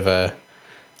 a bit of an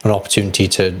opportunity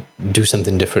to do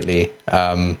something differently,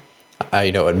 and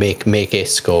make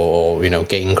ISK or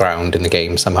gain ground in the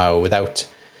game somehow without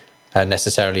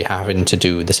necessarily having to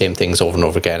do the same things over and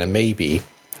over again. And maybe,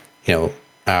 if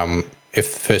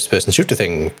the first-person shooter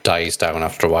thing dies down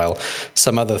after a while,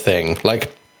 some other thing.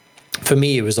 Like, for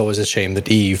me, it was always a shame that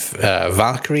EVE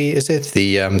Valkyrie, is it?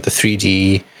 The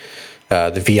 3D,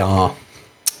 the VR...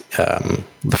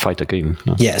 the fighter game.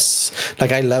 No? Yes.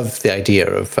 Like, I love the idea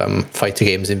of fighter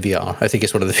games in VR. I think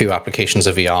it's one of the few applications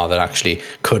of VR that actually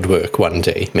could work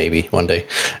maybe one day.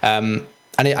 And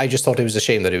I just thought it was a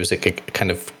shame that it was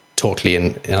kind of totally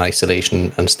in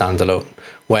isolation and standalone,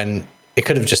 when it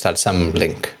could have just had some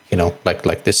link,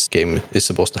 like this game is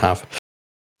supposed to have.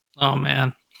 Oh,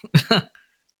 man.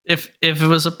 If it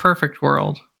was a perfect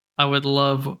world, I would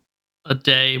love a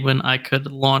day when I could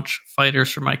launch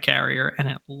fighters from my carrier and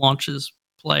it launches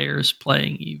players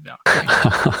playing EVE Valkyrie.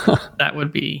 That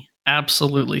would be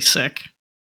absolutely sick.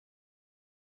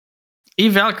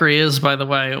 EVE Valkyrie is, by the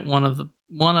way, one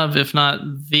of, if not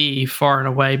the far and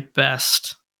away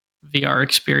best VR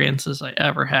experiences I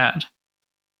ever had.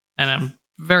 And I'm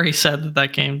very sad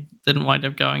that game didn't wind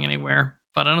up going anywhere.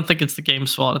 But I don't think it's the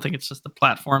game's fault. I think it's just the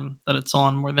platform that it's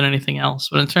on more than anything else.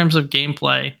 But in terms of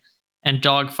gameplay and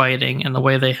dogfighting and the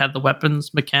way they had the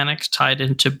weapons mechanics tied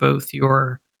into both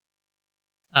your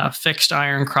fixed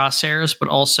iron crosshairs, but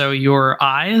also your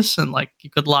eyes, and you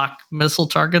could lock missile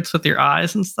targets with your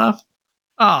eyes and stuff.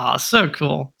 Oh, so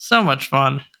cool. So much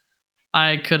fun.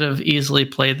 I could have easily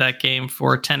played that game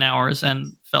for 10 hours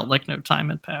and felt like no time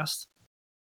had passed.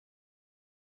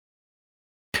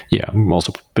 Yeah, I'm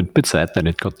also a bit sad that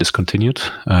it got discontinued,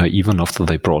 even after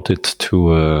they brought it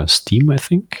to Steam, I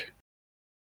think.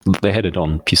 They had it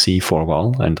on PC for a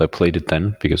while, and I played it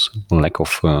then because lack of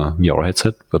VR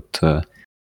headset. But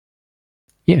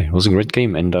yeah, it was a great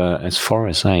game. And as far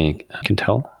as I can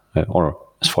tell, or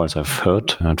as far as I've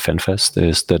heard at FanFest,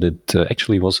 is that it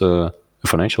actually was a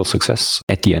financial success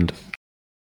at the end.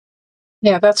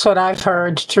 Yeah, that's what I've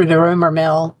heard through the rumor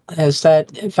mill, is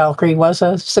that Valkyrie was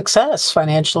a success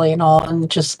financially and all, and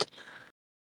just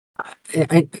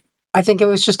I think it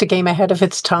was just a game ahead of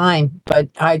its time, but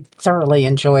I thoroughly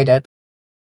enjoyed it.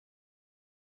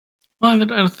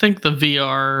 Well, I think the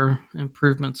VR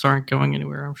improvements aren't going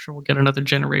anywhere. I'm sure we'll get another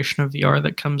generation of VR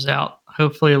that comes out,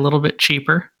 hopefully a little bit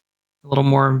cheaper, a little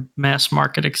more mass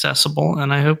market accessible,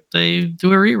 and I hope they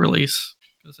do a re-release,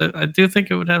 because I do think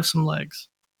it would have some legs.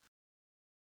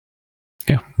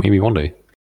 Yeah, maybe one day.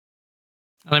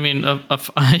 I mean, a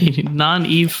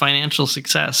non-EVE financial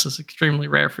success is extremely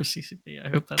rare for CCP. I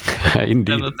hope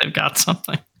Indeed. that they've got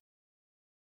something.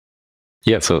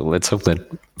 Yeah, so let's hope that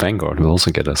Vanguard will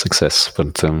also get a success.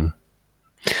 But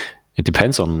it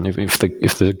depends on if the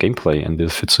gameplay and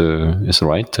if it's is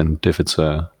right, and if it's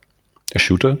a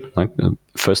shooter. Like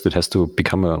first, it has to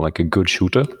become a good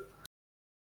shooter,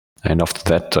 and after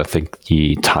that, I think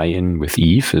the tie-in with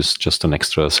EVE is just an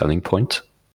extra selling point.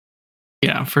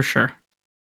 Yeah, for sure.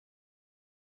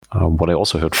 What I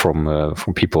also heard from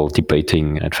people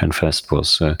debating at FanFest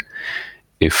was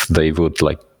if they would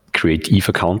create EVE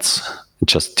accounts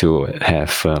just to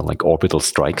have orbital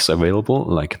strikes available,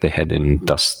 like they had in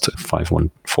Dust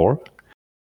 514.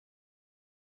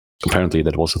 Apparently,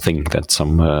 that was a thing that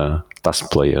some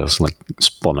Dust players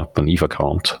spawn up an EVE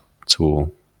account to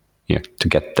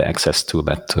get the access to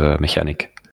that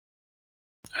mechanic.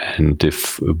 And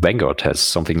if Vanguard has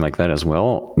something like that as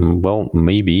well,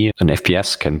 maybe an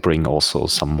FPS can bring also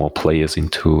some more players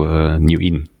into New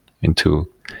Eden,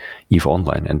 into EVE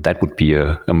Online, and that would be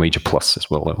a major plus as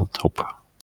well, I would hope.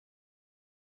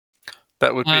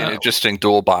 That would be an interesting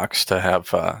dual box to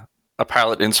have a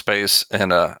pilot in space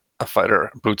and a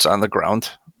fighter boots on the ground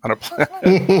on a planet.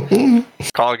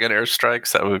 Calling in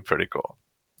airstrikes, that would be pretty cool.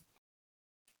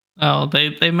 Oh,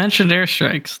 they mentioned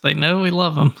airstrikes. They know we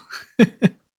love them.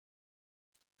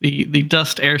 The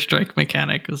Dust airstrike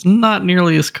mechanic was not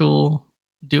nearly as cool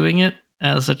doing it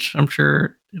as I'm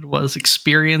sure it was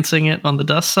experiencing it on the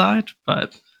Dust side,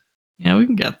 but yeah, we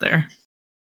can get there.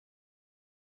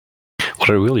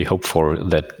 What I really hope for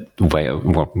that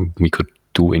what we could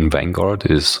do in Vanguard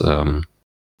is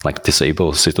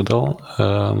disable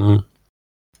Citadel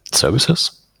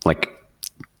services, like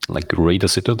raid a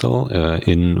Citadel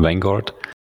in Vanguard,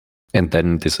 and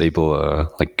then disable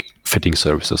fitting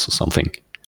services or something.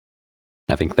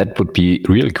 I think that would be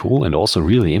really cool and also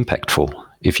really impactful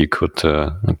if you could,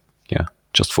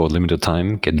 just for a limited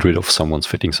time, get rid of someone's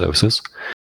fitting services.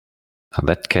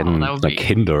 That can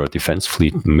hinder a defense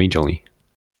fleet majorly.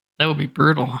 That would be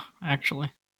brutal,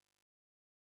 actually.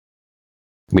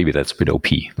 Maybe that's a bit OP.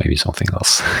 Maybe something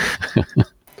else.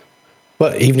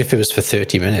 Well, even if it was for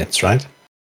 30 minutes, right?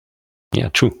 Yeah,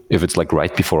 true. If it's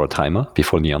right before a timer,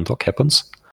 before the undock happens,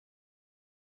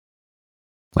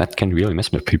 that can really mess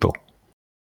with people.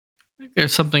 I think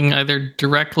there's something either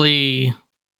directly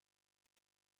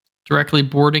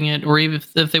boarding it, or even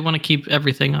if they want to keep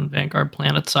everything on Vanguard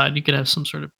planet side, you could have some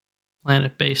sort of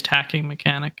planet-based hacking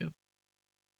mechanic.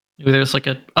 Maybe there's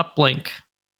an uplink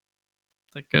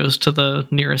that goes to the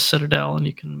nearest Citadel, and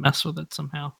you can mess with it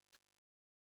somehow.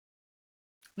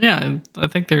 Yeah, I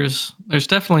think there's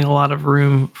definitely a lot of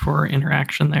room for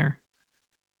interaction there.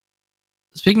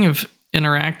 Speaking of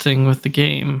interacting with the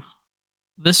game,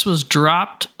 this was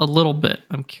dropped a little bit.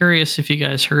 I'm curious if you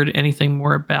guys heard anything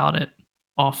more about it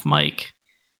off mic.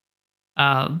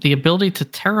 The ability to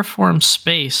terraform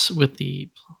space with the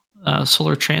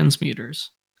solar transmuters.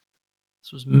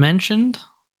 This was mentioned.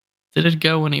 Did it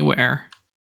go anywhere?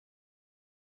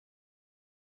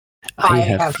 I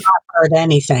have not heard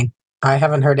anything. I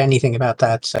haven't heard anything about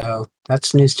that, so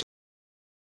that's news to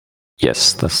me.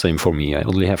 Yes, the same for me. I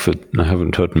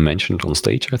haven't heard mentioned on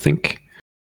stage, I think.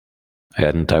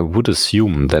 And I would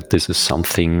assume that this is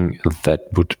something that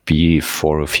would be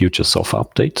for a future software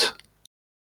update.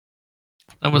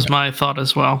 That was my thought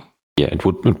as well. Yeah, it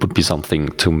would be something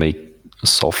to make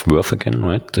soft worth again,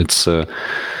 right? It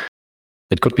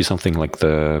could be something like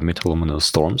the mid-luminous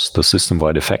storms, the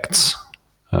system-wide effects,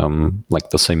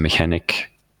 like the same mechanic.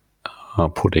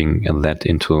 Putting that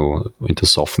into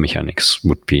soft mechanics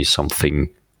would be something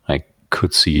I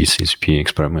could see CCP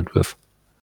experiment with.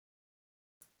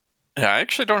 Yeah, I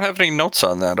actually don't have any notes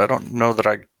on that. I don't know that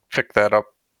I picked that up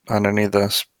on any of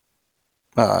the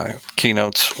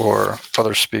keynotes or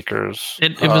other speakers.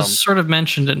 It was sort of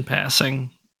mentioned in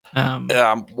passing.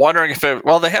 Yeah, I'm wondering if they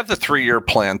have the 3-year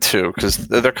plan too, because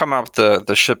they're coming out with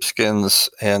the ship skins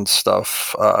and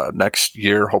stuff next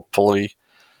year, hopefully.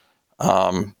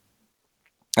 And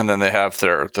then they have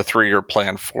the 3-year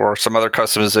plan for some other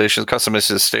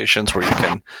customization stations where you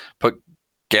can put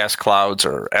gas clouds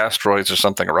or asteroids or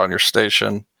something around your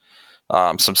station.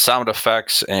 Some sound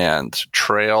effects and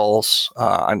trails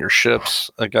on your ships.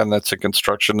 Again, that's a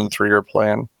construction and 3-year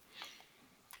plan.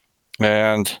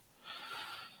 And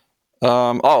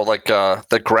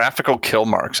the graphical kill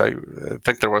marks. I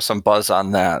think there was some buzz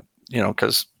on that,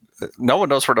 because no one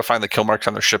knows where to find the kill marks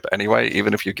on their ship anyway,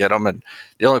 even if you get them. And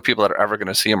the only people that are ever going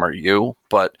to see them are you.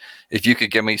 But if you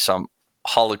could give me some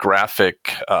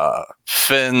holographic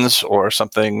fins or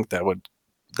something that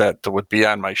would be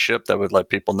on my ship that would let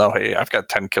people know, hey, I've got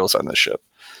 10 kills on this ship.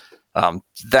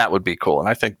 That would be cool. And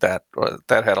I think that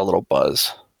had a little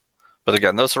buzz. But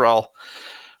again, those are all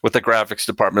what the graphics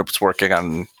department was working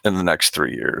on in the next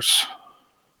 3 years.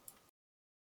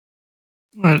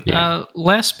 Right. Yeah.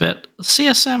 Last bit,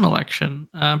 CSM election.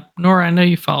 Nora, I know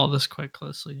you follow this quite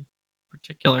closely. In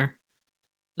particular,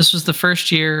 this was the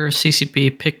first year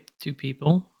CCP picked 2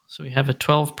 people, so we have a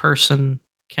 12-person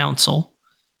council.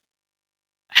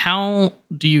 How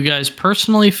do you guys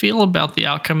personally feel about the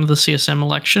outcome of the CSM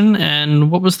election,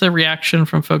 and what was the reaction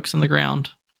from folks on the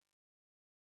ground?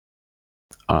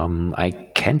 I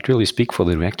can't really speak for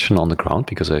the reaction on the ground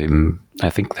because I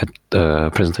think that the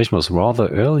presentation was rather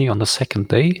early on the second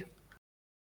day,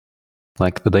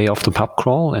 like the day of the pub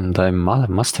crawl, and I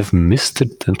must have missed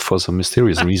it for some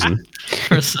mysterious reason.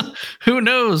 Who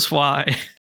knows why?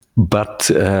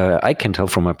 But I can tell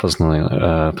from my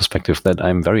personal perspective that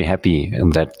I'm very happy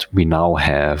that we now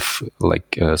have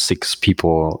 6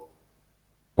 people,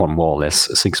 or more or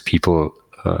less 6 people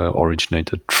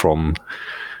originated from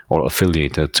or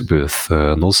affiliated with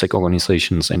nullsec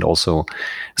organizations, and also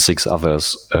 6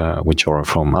 others which are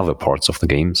from other parts of the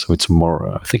game. So it's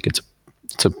more, I think it's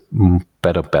a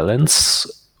better balance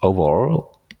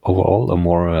overall, a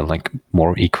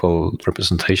more equal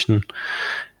representation.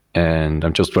 And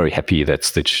I'm just very happy that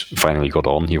Stitch finally got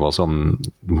on. He was on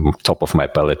top of my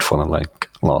ballot for the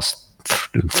last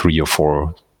 3 or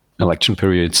 4 election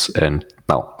periods, and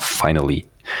now finally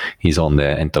he's on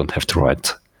there and don't have to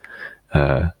write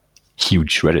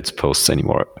huge Reddit posts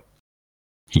anymore.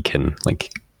 He can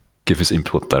give his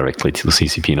input directly to the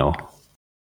CCP now.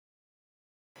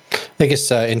 I think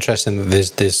it's interesting that there's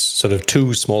this sort of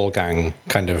 2 small gang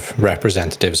kind of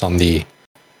representatives on the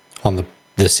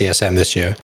CSM this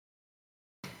year,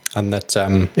 and that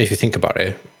if you think about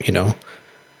it,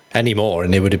 any more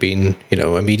and it would have been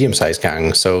a medium-sized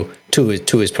gang. So 2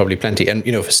 is probably plenty. And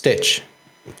for Stitch,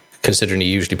 considering he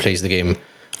usually plays the game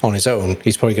on his own,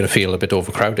 he's probably going to feel a bit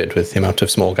overcrowded with the amount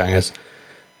of small gangers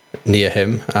near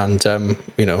him, and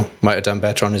might have done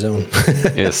better on his own.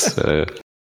 Yes,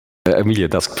 Amelia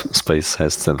Dusk Space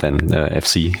has to then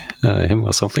FC him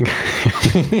or something.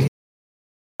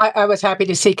 I was happy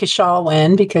to see Kashal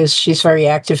win because she's very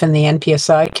active in the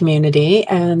NPSI community,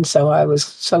 and so I was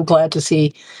so glad to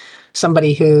see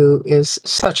somebody who is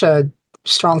such a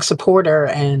strong supporter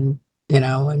and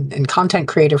and content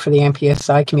creator for the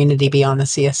NPSI community be on the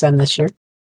CSM this year.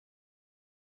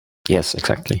 Yes,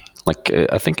 exactly.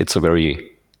 I think it's a very,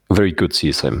 very good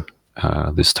CSM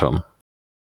this term.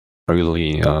 I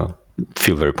really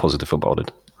feel very positive about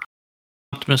it.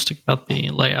 Optimistic about the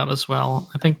layout as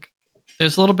well. I think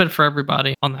there's a little bit for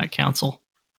everybody on that council.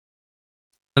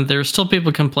 And there's still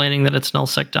people complaining that it's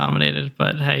nullsec dominated,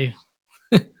 but hey,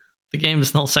 the game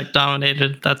is nullsec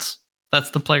dominated. That's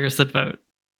the players that vote.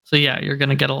 So yeah, you're going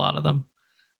to get a lot of them.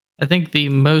 I think the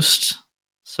most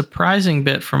surprising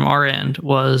bit from our end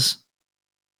was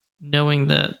knowing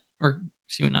that, or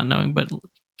excuse me, not knowing, but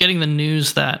getting the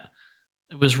news that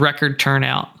it was record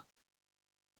turnout.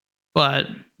 But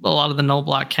a lot of the null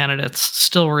block candidates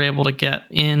still were able to get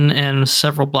in, and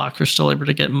several blocks were still able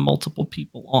to get multiple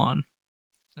people on.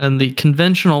 And the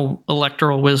conventional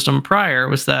electoral wisdom prior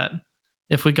was that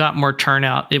if we got more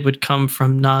turnout, it would come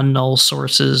from non-null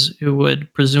sources who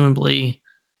would presumably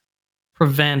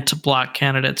prevent block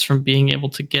candidates from being able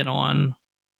to get on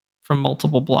from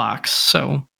multiple blocks.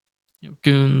 So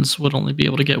goons would only be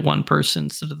able to get 1 person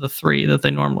instead of the 3 that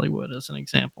they normally would, as an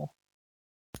example.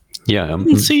 Yeah,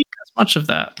 we see as much of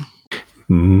that.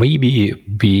 Maybe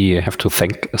we have to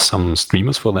thank some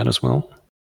streamers for that as well.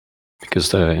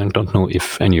 Because I don't know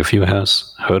if any of you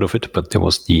has heard of it, but there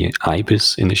was the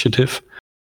IBIS initiative,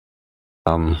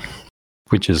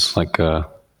 which is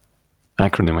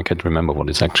acronym. I can't remember what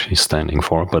it's actually standing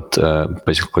for, but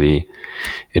basically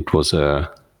it was a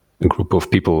group of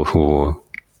people who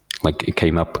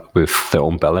came up with their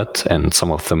own ballot, and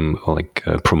some of them were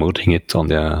promoting it on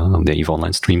their EVE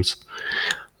Online streams.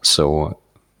 So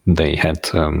they had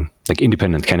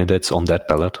independent candidates on that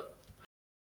ballot.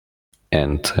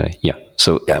 And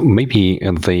maybe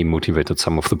they motivated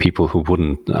some of the people who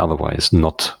wouldn't otherwise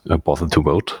not bother to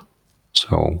vote.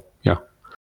 So yeah,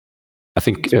 I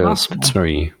think it's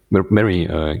very,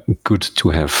 very good to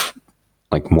have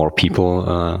more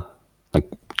people.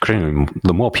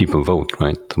 The more people vote,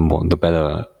 right, the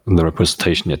better the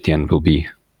representation at the end will be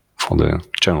for the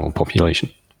general population.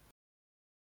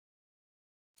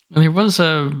 There was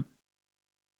I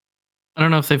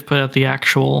don't know if they've put out the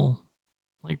actual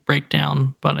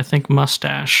breakdown, but I think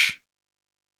Mustache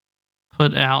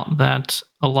put out that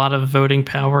a lot of voting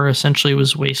power essentially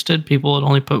was wasted. People had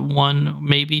only put one,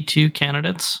 maybe two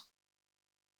candidates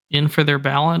in for their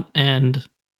ballot, and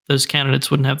those candidates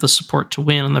wouldn't have the support to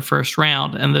win in the first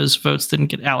round, and those votes didn't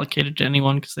get allocated to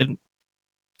anyone because they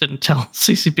didn't tell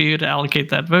CCP who to allocate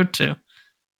that vote to.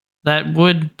 That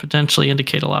would potentially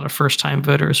indicate a lot of first-time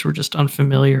voters who were just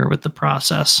unfamiliar with the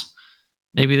process.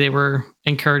 Maybe they were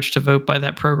encouraged to vote by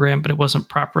that program, but it wasn't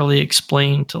properly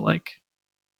explained to at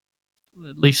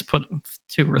least put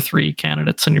 2 or 3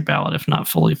 candidates on your ballot, if not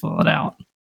fully fill it out.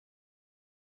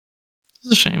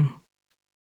 It's a shame.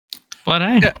 But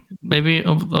hey, maybe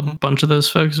a bunch of those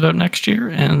folks vote next year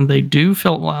and they do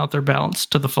fill out their ballots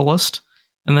to the fullest.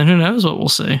 And then who knows what we'll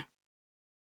see.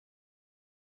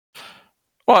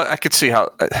 Well, I could see how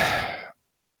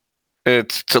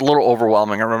it's a little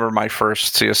overwhelming. I remember my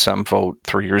first CSM vote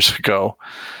 3 years ago,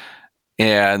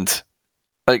 and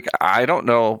I don't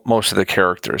know most of the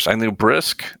characters. I knew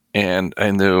Brisk and I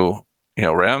knew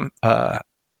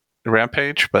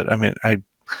Rampage, but I mean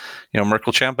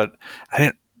Merkelchamp, but I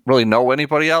didn't really know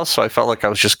anybody else. So I felt like I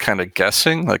was just kind of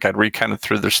guessing. I'd read kind of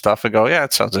through their stuff and go, yeah,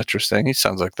 it sounds interesting. He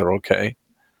sounds like they're okay.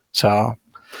 So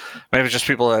maybe just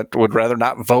people that would rather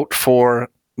not vote for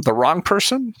the wrong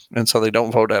person, and so they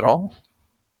don't vote at all.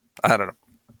 I don't know.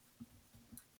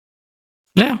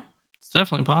 Yeah, it's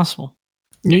definitely possible.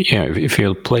 Yeah, if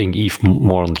you're playing EVE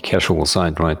more on the casual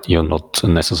side, right, you're not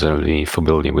necessarily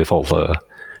familiar with all the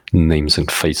names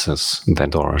and faces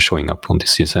that are showing up on the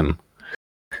CSM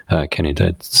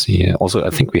candidates. Yeah. Also, I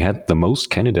think we had the most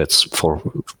candidates for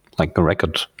a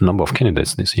record number of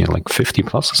candidates this year, 50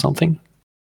 plus or something.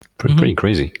 Pretty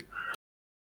crazy.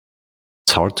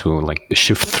 It's hard to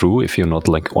shift through if you're not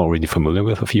already familiar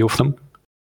with a few of them.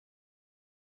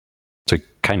 So you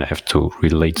kind of have to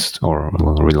relate or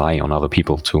rely on other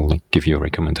people to give you a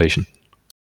recommendation.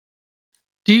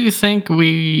 Do you think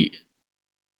the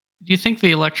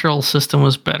electoral system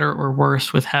was better or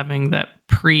worse with having that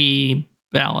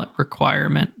pre-ballot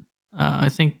requirement? I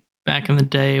think back in the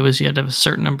day it was you had to have a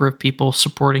certain number of people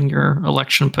supporting your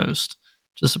election post,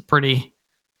 which is a pretty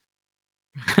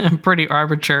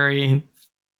arbitrary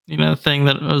thing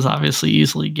that was obviously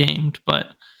easily gamed,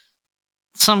 but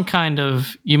some kind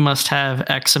of you must have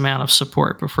X amount of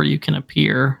support before you can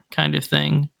appear kind of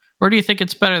thing. Or do you think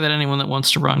it's better that anyone that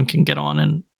wants to run can get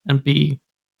on and be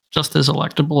just as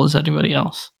electable as anybody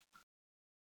else?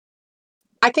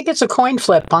 I think it's a coin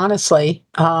flip, honestly,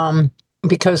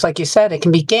 because like you said, it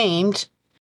can be gamed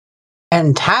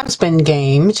and has been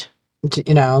gamed,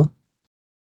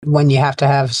 when you have to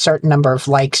have a certain number of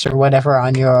likes or whatever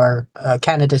on your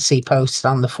candidacy posts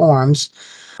on the forums.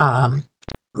 But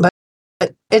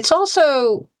it's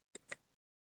also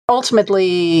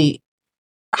ultimately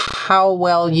how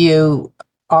well you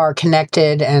are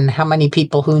connected and how many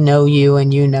people who know you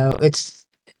and it's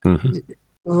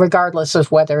regardless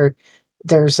of whether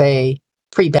there's a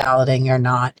pre-balloting or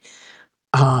not,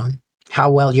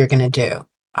 how well you're going to do.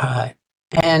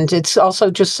 And it's also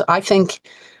just, I think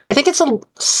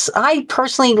I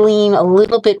personally lean a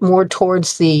little bit more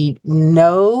towards the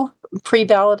no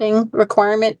pre-balloting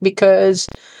requirement, because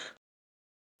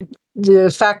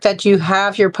the fact that you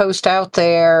have your post out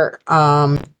there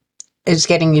is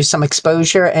getting you some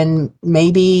exposure, and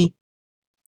maybe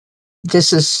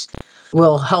this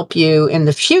will help you in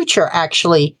the future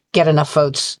actually get enough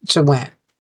votes to win.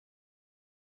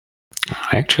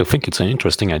 I actually think it's an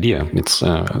interesting idea. It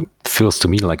feels to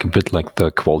me a bit like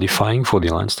the qualifying for the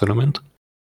Alliance tournament.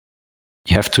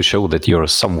 You have to show that you're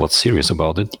somewhat serious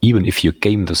about it. Even if you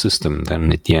game the system,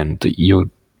 then at the end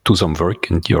you do some work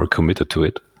and you're committed to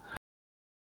it.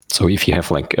 So if you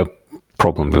have a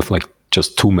problem with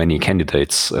just too many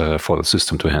candidates for the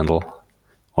system to handle,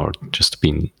 or just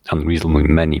being unreasonably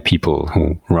many people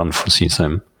who run for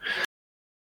CSM,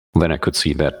 then I could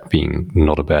see that being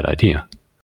not a bad idea.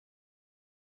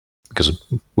 because,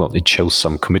 well, it shows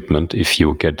some commitment if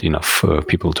you get enough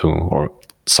people to, or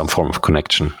some form of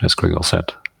connection, as Greygal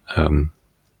said,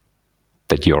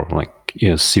 that you're like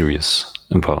serious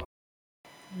about.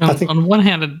 On one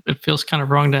hand, it feels kind of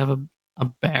wrong to have a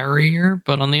barrier,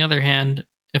 but on the other hand,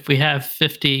 if we have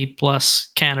 50 plus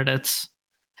candidates,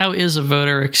 how is a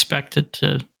voter expected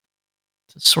to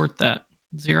sort that?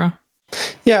 Zero?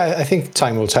 Yeah, I think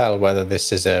time will tell whether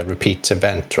this is a repeat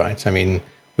event, right? I mean,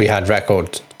 we had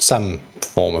some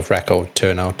form of record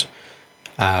turnout,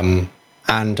 and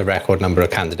a record number of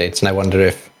candidates. And I wonder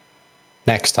if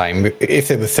next time, if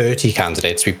there were 30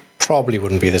 candidates, we probably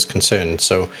wouldn't be this concerned.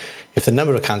 So if the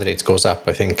number of candidates goes up,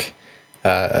 I think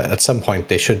at some point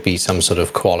there should be some sort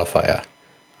of qualifier.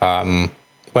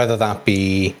 Whether that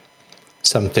be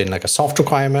something like a soft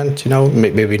requirement,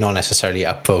 maybe not necessarily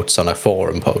upvotes on a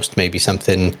forum post, maybe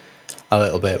something a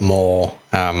little bit more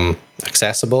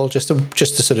accessible, just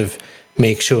to sort of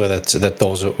make sure that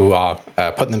those who are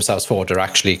putting themselves forward are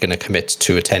actually going to commit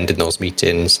to attending those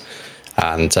meetings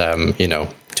and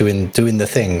doing the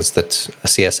things that a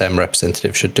CSM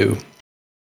representative should do.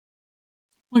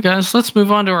 Well, guys, let's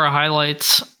move on to our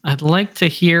highlights. I'd like to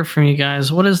hear from you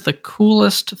guys. What is the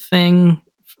coolest thing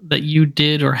that you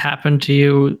did or happened to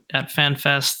you at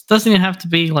FanFest? Doesn't even have to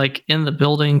be like in the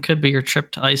building. Could be your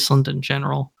trip to Iceland in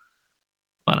general.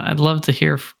 But I'd love to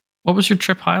hear, what was your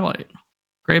trip highlight?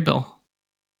 Greybill.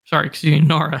 Sorry, excuse me,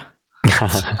 Nora.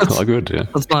 All good, yeah.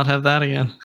 Let's not have that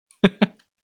again.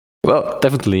 Well,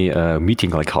 definitely meeting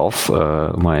like half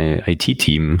my IT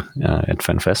team at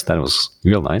FanFest. That was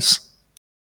real nice.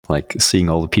 Like seeing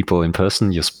all the people in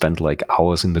person you spent like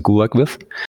hours in the gulag with.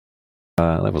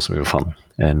 That was real fun.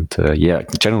 And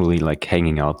generally like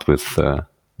hanging out with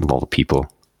all the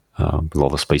people, with all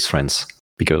the space friends,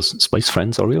 because space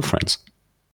friends are real friends.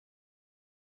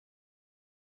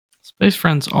 Space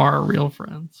friends are real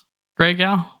friends.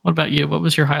 Greygal, what about you? What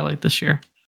was your highlight this year?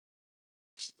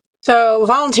 So,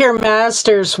 Volunteer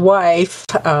Master's wife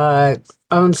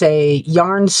owns a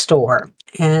yarn store,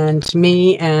 and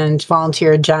me and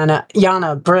volunteer Jana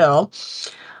Brill,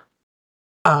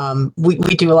 we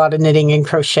do a lot of knitting and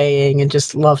crocheting and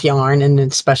just love yarn, and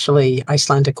especially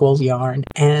Icelandic wool yarn.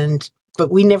 But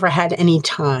we never had any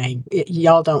time.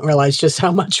 Y'all don't realize just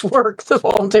how much work the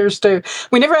volunteers do.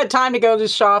 We never had time to go to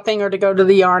shopping or to go to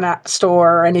the yarn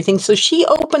store or anything. So she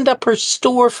opened up her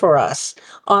store for us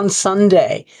on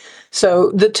Sunday.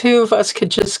 So the two of us could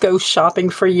just go shopping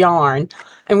for yarn.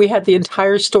 And we had the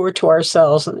entire store to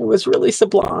ourselves. And it was really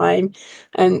sublime.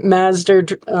 And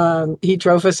Mazda, he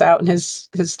drove us out in his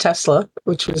Tesla,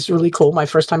 which was really cool. My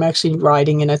first time actually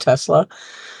riding in a Tesla.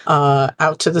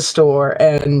 Out to the store,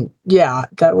 and yeah,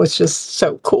 that was just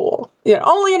so cool.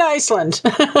 Only in Iceland.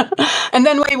 And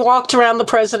then we walked around the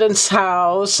president's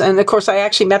house, and of course I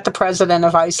actually met the president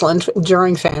of Iceland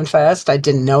during FanFest. I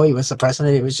didn't know he was the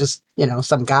president. He was just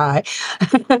some guy.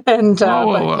 And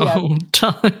whoa.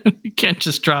 You can't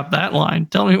just drop that line.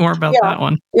 Tell me more about that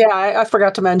one. Yeah, I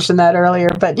forgot to mention that earlier,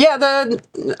 but yeah,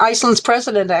 the Iceland's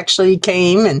president actually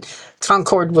came, and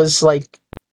Concord was like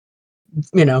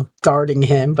guarding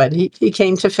him, but he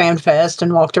came to FanFest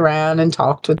and walked around and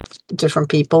talked with different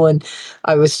people, and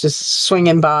I was just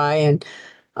swinging by and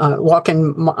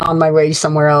walking on my way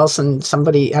somewhere else, and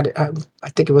somebody I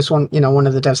think it was one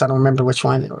of the devs, I don't remember which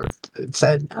one, it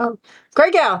said, "Oh,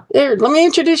 Greygal, here, let me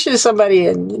introduce you to somebody,"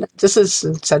 and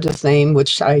said his name,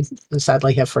 which I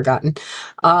sadly have forgotten,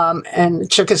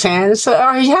 and shook his hand and said,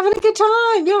 "Are you having a good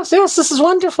time? Yes, this is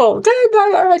wonderful. Good,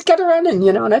 all right, get her in,"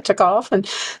 and I took off, and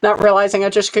not realizing I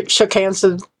just shook hands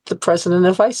with the president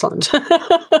of Iceland.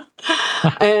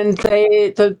 And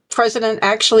the president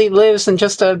actually lives in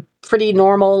just a pretty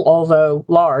normal, although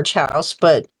large house,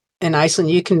 but in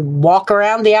Iceland you can walk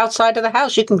around the outside of the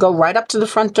house. You can go right up to the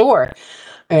front door.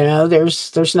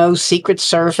 There's no Secret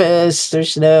Service.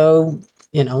 There's no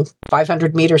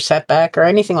 500-meter setback or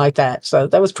anything like that. So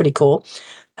that was pretty cool.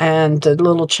 And the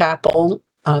little chapel,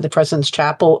 the president's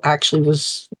chapel, actually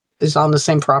is on the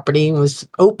same property and was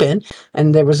open.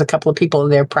 And there was a couple of people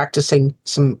there practicing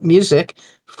some music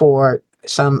for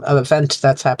some event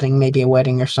that's happening, maybe a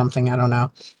wedding or something, I don't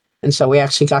know. And so we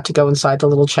actually got to go inside the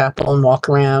little chapel and walk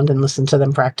around and listen to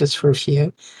them practice for a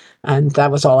few. And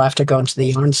that was all after going to the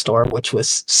yarn store, which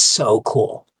was so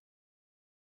cool.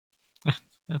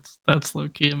 That's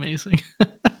low-key amazing.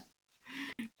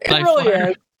 It really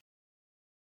is.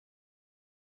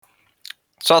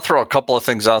 So I'll throw a couple of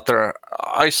things out there.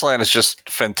 Iceland is just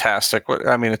fantastic.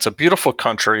 I mean, it's a beautiful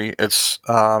country. It's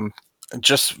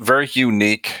just very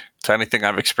unique to anything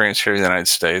I've experienced here in the United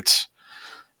States.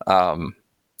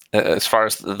 as far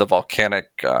as the volcanic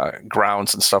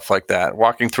grounds and stuff like that.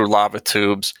 Walking through lava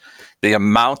tubes, the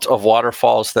amount of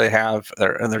waterfalls they have,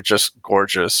 and they're just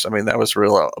gorgeous. I mean, that was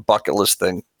really a bucket list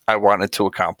thing I wanted to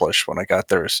accomplish when I got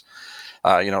there.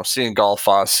 Seeing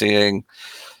Galfoss, seeing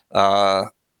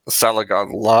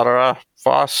Salagadlara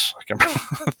Foss. I can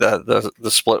remember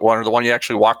the split one, or the one you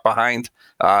actually walk behind.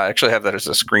 I actually have that as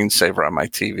a screensaver on my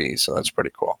TV, so that's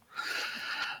pretty cool.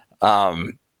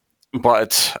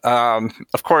 But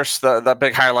of course, the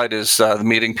big highlight is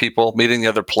meeting people, meeting the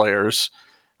other players.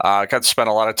 I got to spend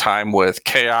a lot of time with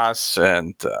Chaos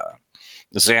and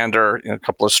Xander, a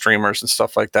couple of streamers and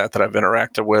stuff like that I've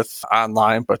interacted with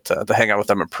online, but to hang out with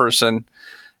them in person.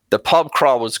 The pub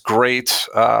crawl was great.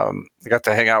 I got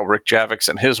to hang out with Rick Javix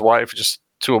and his wife, just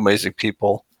two amazing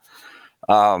people.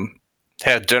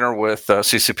 Had dinner with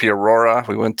CCP Aurora.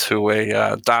 We went to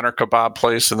a doner kebab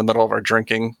place in the middle of our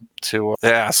drinking. So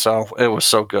it was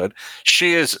so good.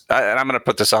 She is, and I'm going to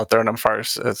put this out there, and I'm sorry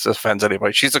if it offends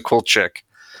anybody. She's a cool chick.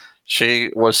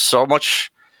 She was so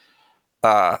much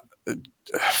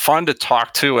fun to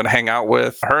talk to and hang out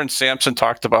with. Her and Samson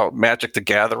talked about Magic the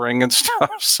Gathering and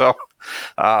stuff. So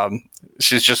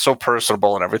she's just so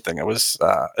personable and everything. It was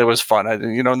fun.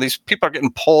 And these people are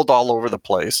getting pulled all over the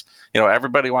place.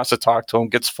 Everybody wants to talk to them,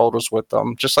 gets photos with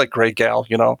them, just like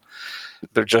Greygal.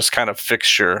 They're just kind of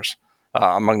fixtures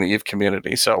among the EVE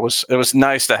community. So it was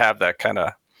nice to have that kind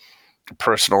of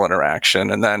personal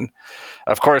interaction. And then,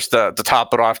 of course, to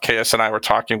top it off, KS and I were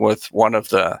talking with one of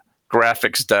the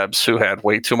graphics devs who had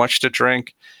way too much to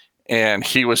drink, and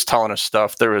he was telling us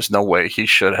stuff there is no way he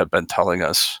should have been telling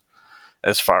us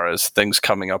as far as things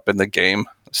coming up in the game.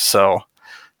 So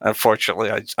unfortunately,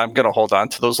 I'm going to hold on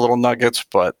to those little nuggets,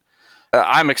 but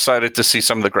I'm excited to see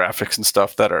some of the graphics and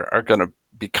stuff that are going to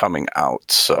be coming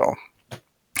out. So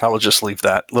I will just leave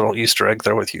that little Easter egg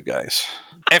there with you guys.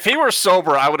 If he were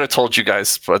sober, I would have told you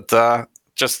guys, but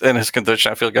just in his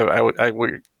condition, I feel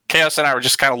like Chaos and I were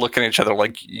just kind of looking at each other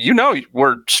like,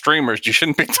 we're streamers. You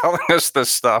shouldn't be telling us this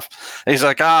stuff. And he's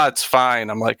like, it's fine.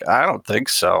 I'm like, I don't think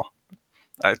so.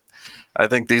 I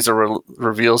think these are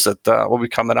reveals that will be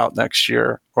coming out next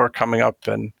year or coming up.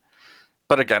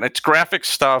 But again, it's graphic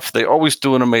stuff. They always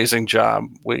do an amazing job.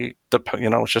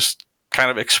 Just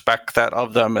kind of expect that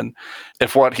of them. And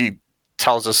if what he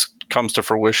tells us comes to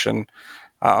fruition,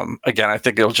 again, I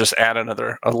think it'll just add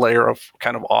a layer of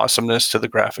kind of awesomeness to the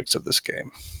graphics of this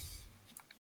game.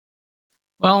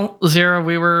 Well, Zero,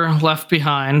 we were left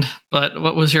behind, but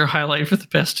what was your highlight for the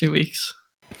past 2 weeks?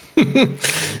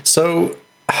 So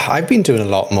I've been doing a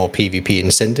lot more PvP in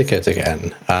Syndicate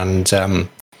again, and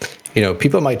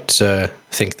people might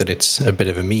think that it's a bit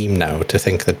of a meme now to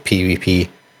think that PvP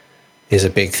is a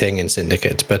big thing in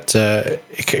Syndicate, but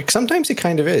sometimes it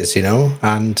kind of is,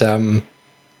 and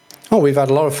we've had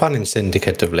a lot of fun in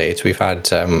Syndicate of late. We've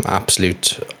had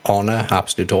Absolute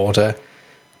Order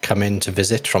come in to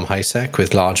visit from HiSec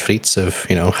with large fleets of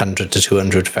 100 to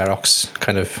 200 Ferox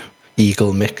kind of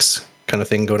Eagle mix kind of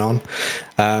thing going on,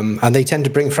 and they tend to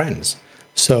bring friends.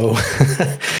 So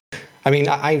I mean,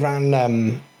 I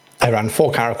ran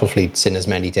 4 Caracal fleets in as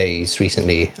many days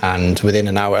recently, and within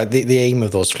an hour, the aim of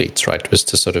those fleets, right, was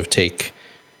to sort of take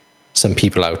some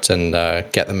people out and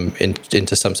get them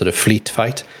into some sort of fleet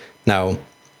fight. Now, of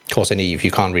course, in EVE,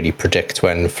 you can't really predict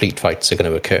when fleet fights are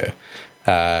going to occur,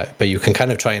 but you can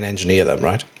kind of try and engineer them,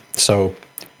 right? So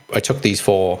I took these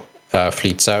 4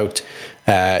 fleets out.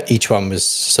 Each one was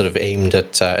sort of aimed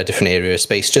at a different area of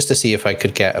space just to see if I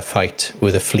could get a fight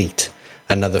with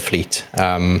another fleet.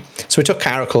 So we took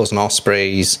Caracals and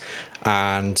Ospreys,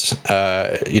 and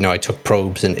I took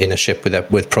probes in a ship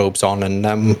with probes on,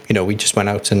 and we just went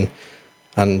out and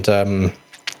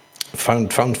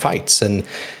found fights. And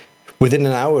within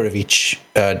an hour of each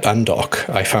undock,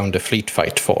 I found a fleet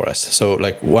fight for us. So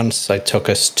like once I took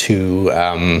us to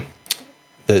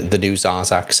the new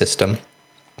Zarzak system,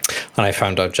 and I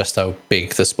found out just how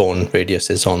big the spawn radius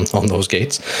is on those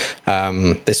gates.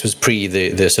 This was pre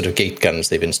the sort of gate guns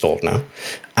they've installed now.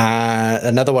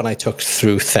 Another one I took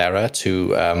through Thera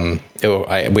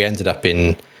to we ended up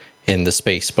in the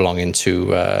space belonging to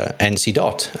NC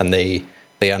Dot, and they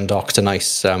undocked a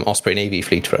nice Osprey Navy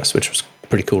fleet for us, which was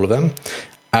pretty cool of them.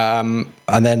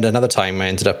 And then another time I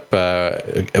ended up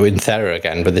in Thera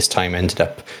again, but this time ended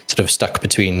up sort of stuck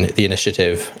between the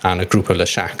Initiative and a group of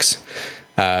Lashaks.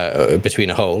 Between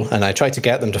a hole, and I tried to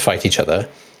get them to fight each other,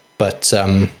 but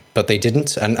they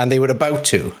didn't, and they were about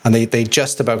to, and they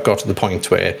just about got to the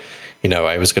point where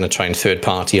I was going to try and third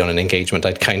party on an engagement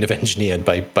I'd kind of engineered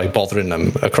by bothering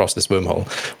them across this wormhole,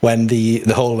 when the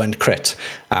hole went crit,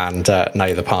 and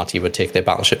neither party would take their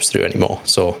battleships through anymore.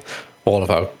 So all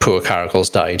of our poor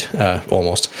caracals died,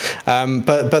 almost.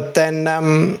 But then,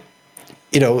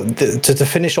 to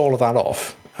finish all of that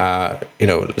off,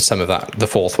 some of that, the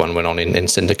fourth one went on in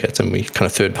Syndicate, and we kind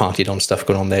of third-partied on stuff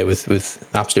going on there with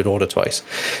Absolute Order twice.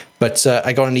 But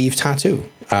I got an Eve tattoo.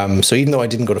 So even though I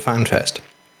didn't go to FanFest,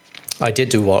 I did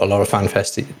do what a lot of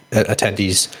FanFest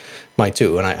attendees might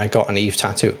do, and I got an Eve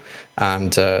tattoo.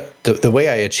 And the way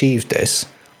I achieved this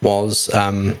was,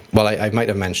 I might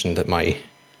have mentioned that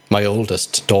my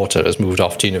oldest daughter has moved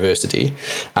off to university,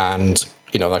 and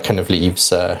that kind of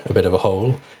leaves a bit of a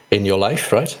hole in your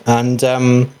life, right? And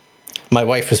my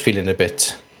wife was feeling a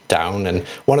bit down, and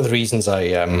one of the reasons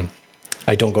I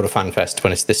don't go to FanFest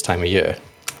when it's this time of year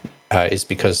is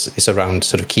because it's around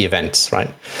sort of key events,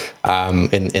 right?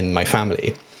 In my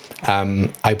family,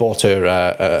 I bought her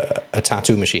a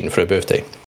tattoo machine for her birthday.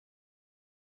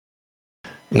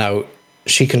 Now,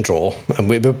 she can draw, and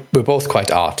we're both quite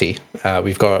arty.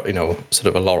 We've got, sort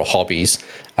of a lot of hobbies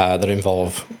that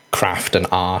involve craft and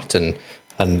art, and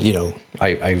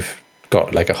I've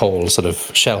got like a whole sort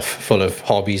of shelf full of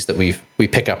hobbies that we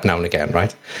pick up now and again,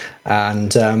 right?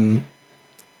 And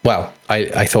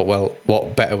I thought,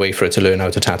 what better way for her to learn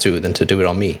how to tattoo than to do it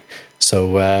on me?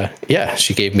 So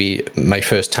she gave me my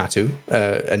first tattoo,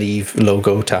 an Eve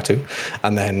logo tattoo,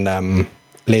 and then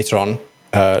later on,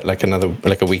 a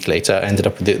week later, I ended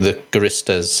up with the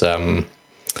Garista's,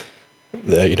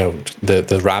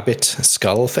 the rabbit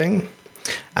skull thing,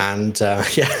 and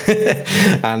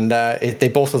they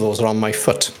both of those are on my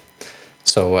foot.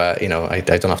 So I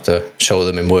don't have to show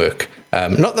them in work.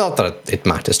 Not that it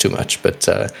matters too much, but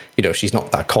she's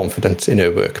not that confident in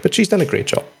her work, but she's done a great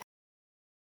job.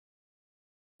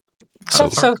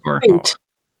 That's so great.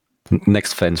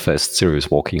 Next FanFest, Sirius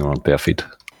walking around barefoot.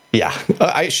 Yeah,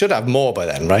 I should have more by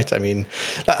then, right? I mean,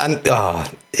 and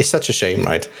it's such a shame,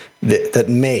 right? That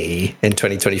May in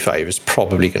 2025 is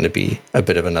probably going to be a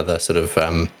bit of another sort of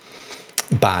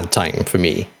bad time for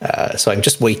me. So I'm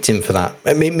just waiting for that.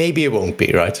 Maybe it won't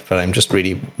be, right? But I'm just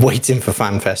really waiting for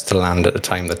FanFest to land at a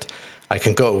time that I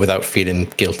can go without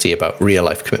feeling guilty about real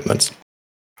life commitments.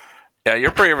 Yeah,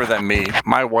 you're braver than me.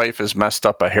 My wife has messed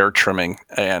up a hair trimming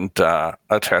and a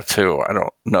tattoo. I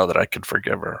don't know that I could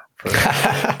forgive her for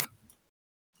that.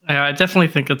 Yeah, I definitely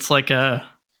think it's like the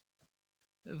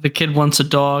kid wants a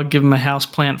dog, give him a house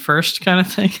plant first kind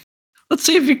of thing. Let's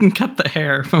see if you can cut the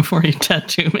hair before you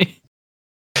tattoo me.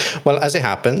 Well, as it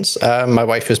happens, my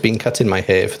wife has been cutting my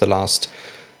hair for the last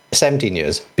 17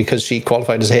 years because she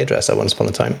qualified as a hairdresser once upon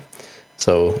a time.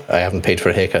 So I haven't paid for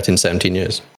a haircut in 17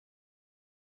 years.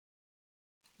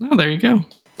 Oh, there you go.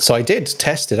 So I did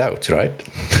test it out, right?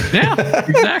 Yeah,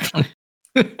 exactly.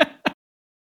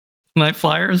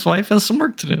 Nightflyer's wife has some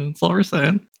work to do. That's all we're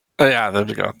saying. Yeah, there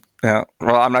we go. Yeah.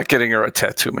 Well, I'm not getting her a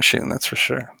tattoo machine, that's for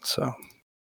sure. So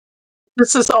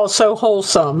this is all so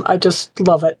wholesome. I just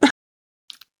love it.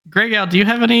 Greygal, do you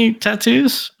have any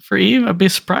tattoos for Eve? I'd be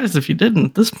surprised if you didn't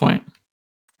at this point.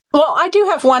 Well, I do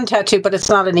have one tattoo, but it's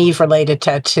not an Eve-related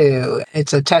tattoo.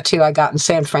 It's a tattoo I got in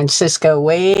San Francisco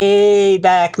way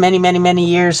back many, many, many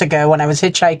years ago when I was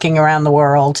hitchhiking around the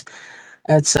world.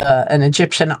 It's an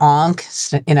Egyptian Ankh,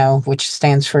 which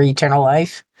stands for eternal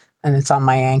life, and it's on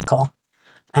my ankle.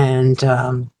 And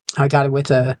I got it with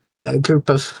a group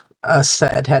of us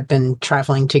that had been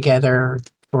traveling together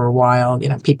for a while.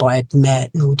 People I had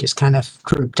met, and we just kind of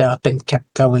grouped up and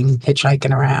kept going,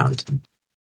 hitchhiking around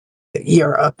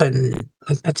Europe. And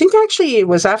I think actually it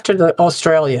was after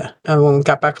Australia, when we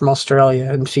got back from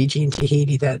Australia and Fiji and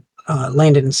Tahiti, that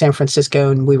landed in San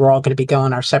Francisco, and we were all going to be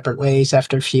going our separate ways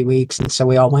after a few weeks, and so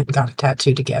we all went and got a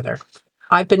tattoo together.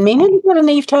 I've been meaning to get an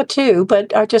Eve tattoo,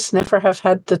 but I just never have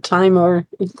had the time or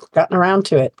gotten around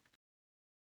to it.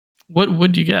 What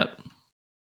would you get?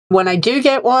 When I do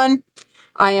get one,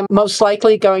 I am most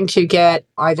likely going to get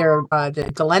either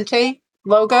the Galente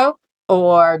logo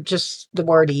or just the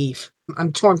word Eve.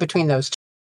 I'm torn between those two.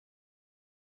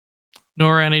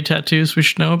 Nora, any tattoos we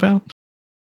should know about?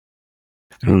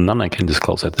 None I can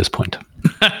disclose at this point.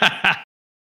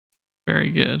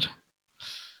 Very good.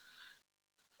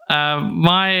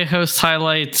 My host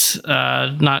highlights,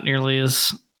 not nearly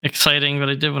as exciting, but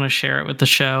I did want to share it with the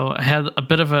show. I had a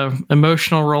bit of an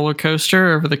emotional roller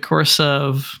coaster over the course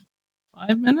of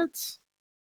 5 minutes.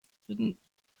 Didn't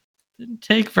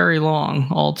take very long,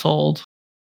 all told.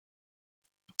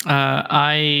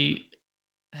 I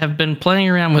have been playing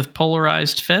around with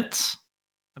polarized fits.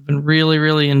 I've been really,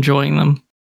 really enjoying them.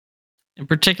 In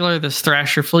particular, this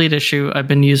Thrasher Fleet issue I've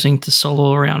been using to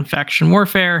solo around faction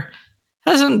warfare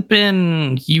hasn't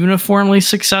been uniformly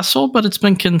successful, but it's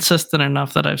been consistent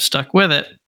enough that I've stuck with it.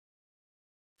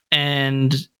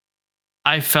 And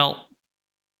I felt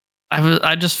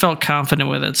I just felt confident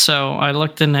with it. So I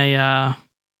looked in a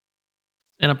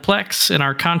Plex in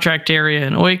our contract area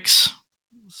in Oix.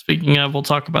 Speaking of, we'll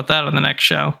talk about that on the next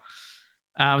show.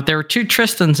 There were 2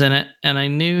 Tristans in it, and I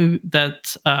knew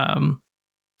that.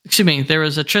 There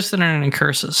was a Tristan and an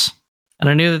Incursus, and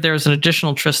I knew that there was an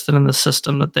additional Tristan in the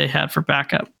system that they had for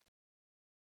backup.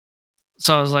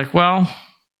 So I was like, well,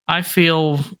 I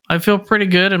feel pretty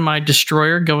good in my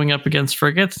destroyer going up against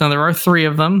frigates. Now there are 3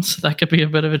 of them, so that could be a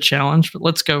bit of a challenge, but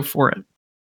let's go for it.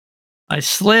 I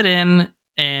slid in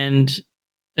and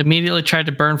immediately tried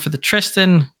to burn for the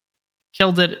Tristan,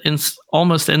 killed it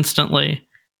almost instantly.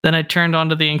 Then I turned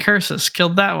onto the Incursus,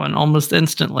 killed that one almost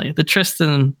instantly. The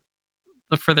Tristan,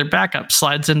 for their backup,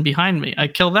 slides in behind me. I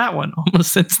kill that one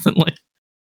almost instantly.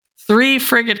 3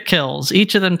 frigate kills,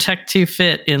 each of them Tech 2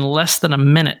 fit in less than a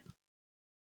minute.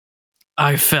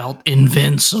 I felt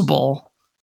invincible.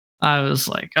 I was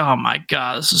like, oh my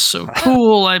god, this is so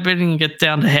cool. I didn't get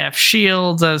down to half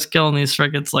shields. I was killing these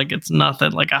frigates like it's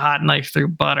nothing, like a hot knife through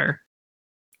butter.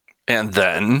 And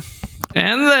then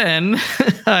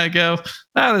I go,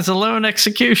 there's a lone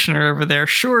executioner over there.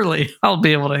 Surely I'll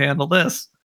be able to handle this.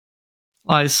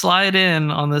 I slide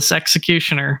in on this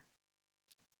executioner,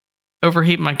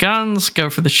 overheat my guns, go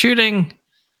for the shooting.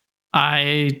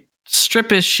 I strip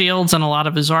his shields and a lot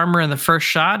of his armor in the first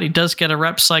shot. He does get a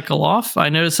rep cycle off. I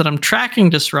notice that I'm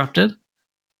tracking disrupted,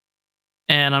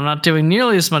 and I'm not doing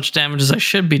nearly as much damage as I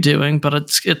should be doing, but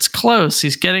it's close.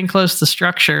 He's getting close to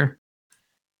structure,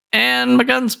 and my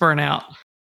guns burn out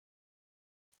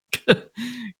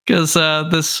because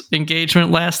this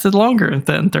engagement lasted longer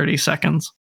than 30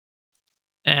 seconds.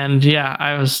 And yeah,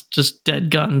 I was just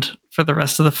dead gunned for the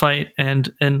rest of the fight,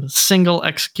 and single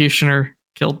executioner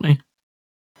killed me.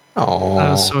 Oh,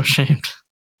 I was so ashamed.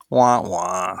 Wah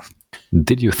wah.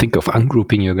 Did you think of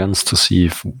ungrouping your guns to see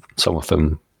if some of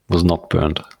them was not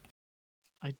burned?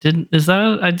 I didn't.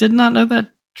 I did not know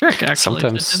that trick. Actually,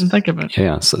 Sometimes, I didn't think of it.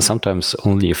 Yeah, so sometimes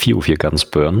only a few of your guns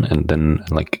burn, and then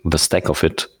like the stack of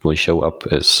it will show up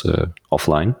as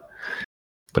offline.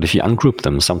 But if you ungroup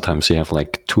them, sometimes you have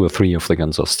like 2 or 3 of the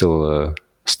guns are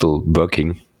still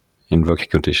working in working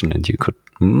condition, and you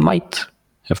might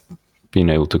have been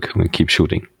able to keep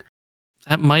shooting.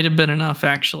 That might have been enough,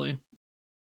 actually.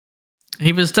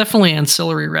 He was definitely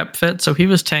ancillary rep fit, so he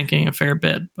was tanking a fair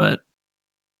bit, but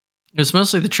it was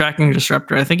mostly the tracking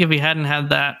disruptor. I think if he hadn't had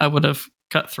that, I would have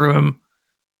cut through him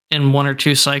in 1 or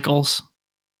 2 cycles.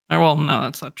 Well, no,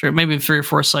 that's not true. Maybe 3 or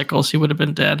 4 cycles, he would have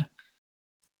been dead.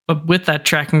 But with that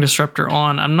tracking disruptor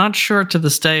on, I'm not sure to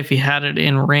this day if he had it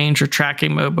in range or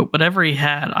tracking mode, but whatever he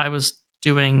had, I was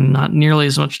doing not nearly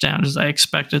as much damage as I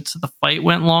expected, so the fight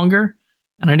went longer,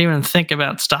 and I didn't even think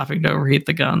about stopping to overheat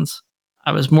the guns.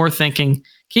 I was more thinking,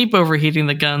 keep overheating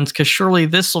the guns, because surely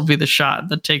this will be the shot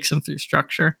that takes him through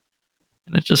structure.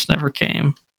 And it just never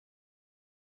came.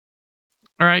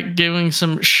 All right, giving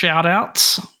some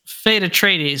shout-outs. Fate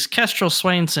Atreides, Kestrel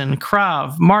Swainson,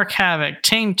 Krav, Mark Havoc,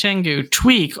 Tane Tengu,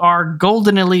 Tweak, our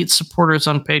Golden Elite supporters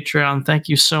on Patreon. Thank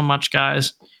you so much,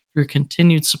 guys, for your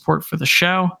continued support for the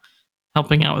show,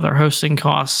 helping out with our hosting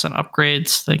costs and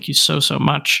upgrades. Thank you so, so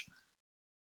much.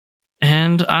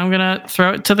 And I'm going to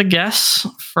throw it to the guests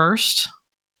first.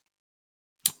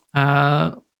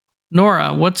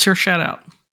 Nora, what's your shout-out?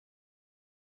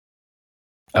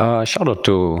 Shout out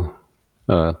to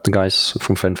the guys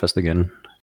from FanFest again,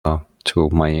 to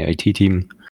my IT team.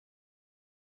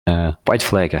 White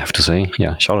Flag, I have to say.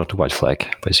 Yeah, shout out to White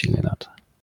Flag by seeing that.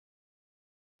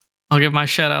 I'll give my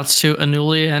shout outs to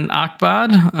Anuli and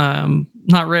Akbad.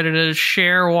 Not ready to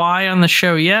share why on the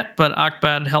show yet, but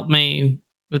Akbad helped me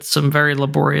with some very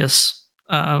laborious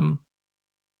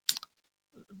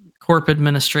corp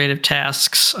administrative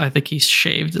tasks. I think he's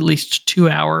shaved at least 2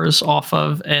 hours off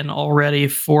of an already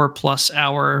 4+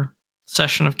 hour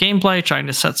session of gameplay trying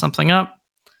to set something up.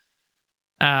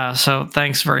 So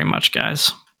thanks very much,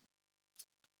 guys.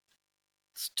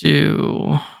 Let's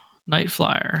do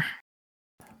Nightflyer.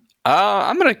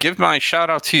 I'm going to give my shout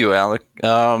out to you, Alec.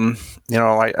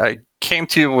 I came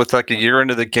to you with like a year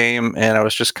into the game, and I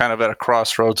was just kind of at a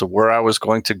crossroads of where I was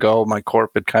going to go. My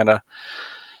corp had kind of,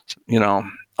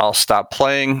 I'll stop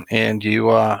playing, and you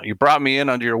brought me in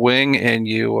under your wing, and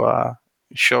you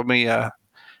showed me an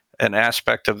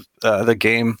aspect of the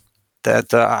game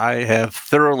that I have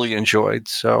thoroughly enjoyed.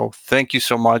 So thank you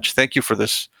so much. Thank you for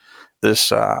this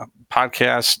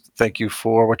podcast. Thank you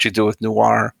for what you do with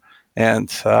Noir.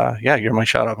 And you're my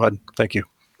shout out, bud. Thank you.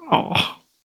 Oh,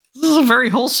 this is a very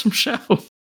wholesome show. All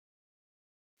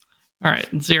right,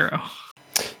 Zero.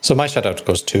 So my shout out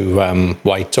goes to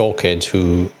White Orchid,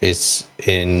 who is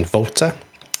in Volta,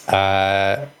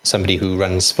 somebody who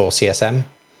runs for CSM.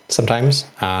 sometimes,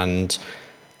 and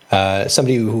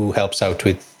somebody who helps out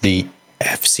with the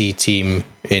FC team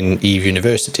in Eve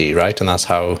University, right? And that's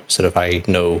how sort of I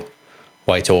know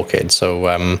White Orchid.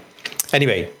 So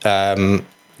anyway,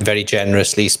 very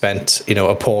generously spent,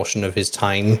 a portion of his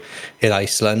time in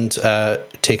Iceland,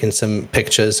 taking some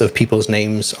pictures of people's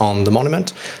names on the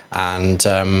monument, and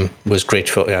was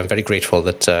grateful. I'm very grateful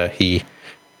that he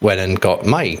went and got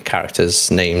my characters'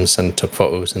 names and took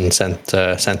photos and sent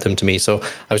them to me. So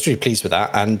I was really pleased with that,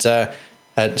 and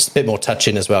just a bit more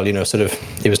touching as well. Sort of,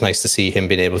 it was nice to see him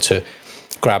being able to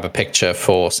grab a picture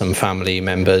for some family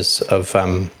members of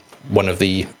one of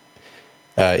the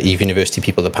Eve University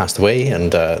people that passed away,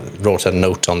 and wrote a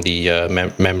note on the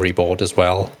memory board as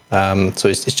well. So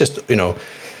it's just,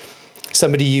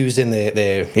 somebody using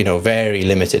their very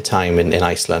limited time in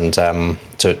Iceland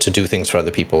to do things for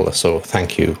other people. So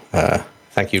thank you,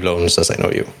 Loans, as I know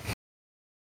you.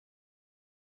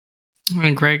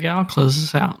 And Greygal, close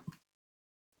this out.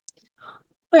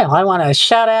 Well, I want to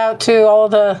shout out to all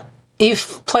the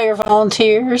EVE player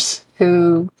volunteers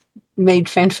who made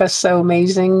FanFest so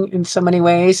amazing in so many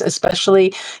ways, especially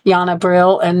Yana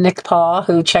Brill and Nick Paw,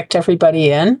 who checked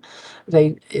everybody in.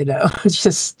 They,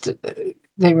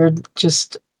 they were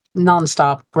just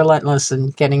nonstop, relentless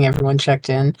in getting everyone checked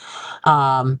in.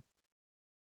 And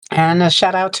a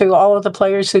shout out to all of the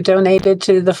players who donated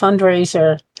to the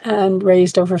fundraiser and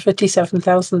raised over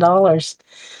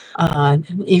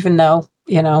 $57,000. Even though,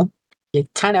 it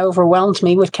kind of overwhelmed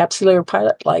me with capsular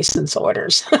pilot license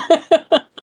orders.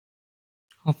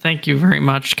 Well, thank you very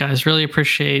much, guys. Really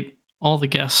appreciate all the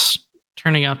guests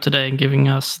turning out today and giving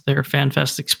us their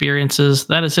FanFest experiences.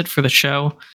 That is it for the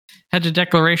show. Head to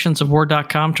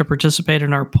declarationsofwar.com to participate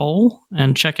in our poll,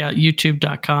 and check out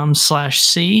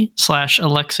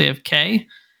youtube.com/c/AlexeiofK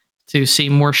to see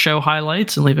more show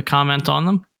highlights and leave a comment on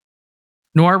them.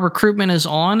 Nora recruitment is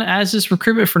on, as is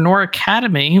recruitment for Nora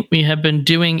Academy. We have been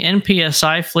doing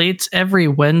NPSI fleets every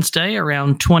Wednesday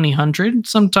around 2000,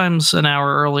 sometimes an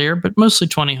hour earlier, but mostly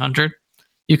 2000.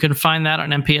 You can find that on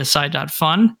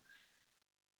npsi.fun.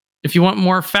 If you want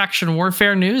more faction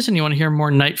warfare news and you want to hear more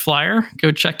Nightflyer,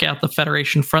 go check out the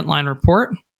Federation Frontline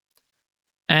Report.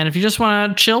 And if you just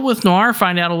want to chill with Noir,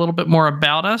 find out a little bit more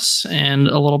about us and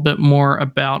a little bit more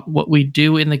about what we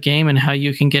do in the game and how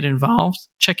you can get involved,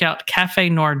 check out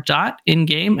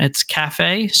cafenoir.in-game. It's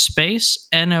cafe space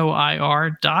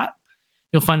NOIR dot.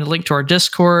 You'll find a link to our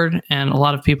Discord and a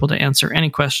lot of people to answer any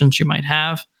questions you might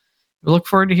have. We look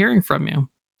forward to hearing from you.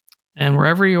 And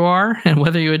wherever you are, and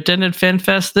whether you attended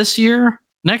FanFest this year,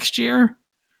 next year,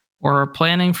 or are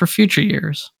planning for future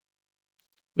years,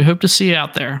 we hope to see you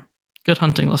out there. Good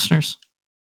hunting, listeners.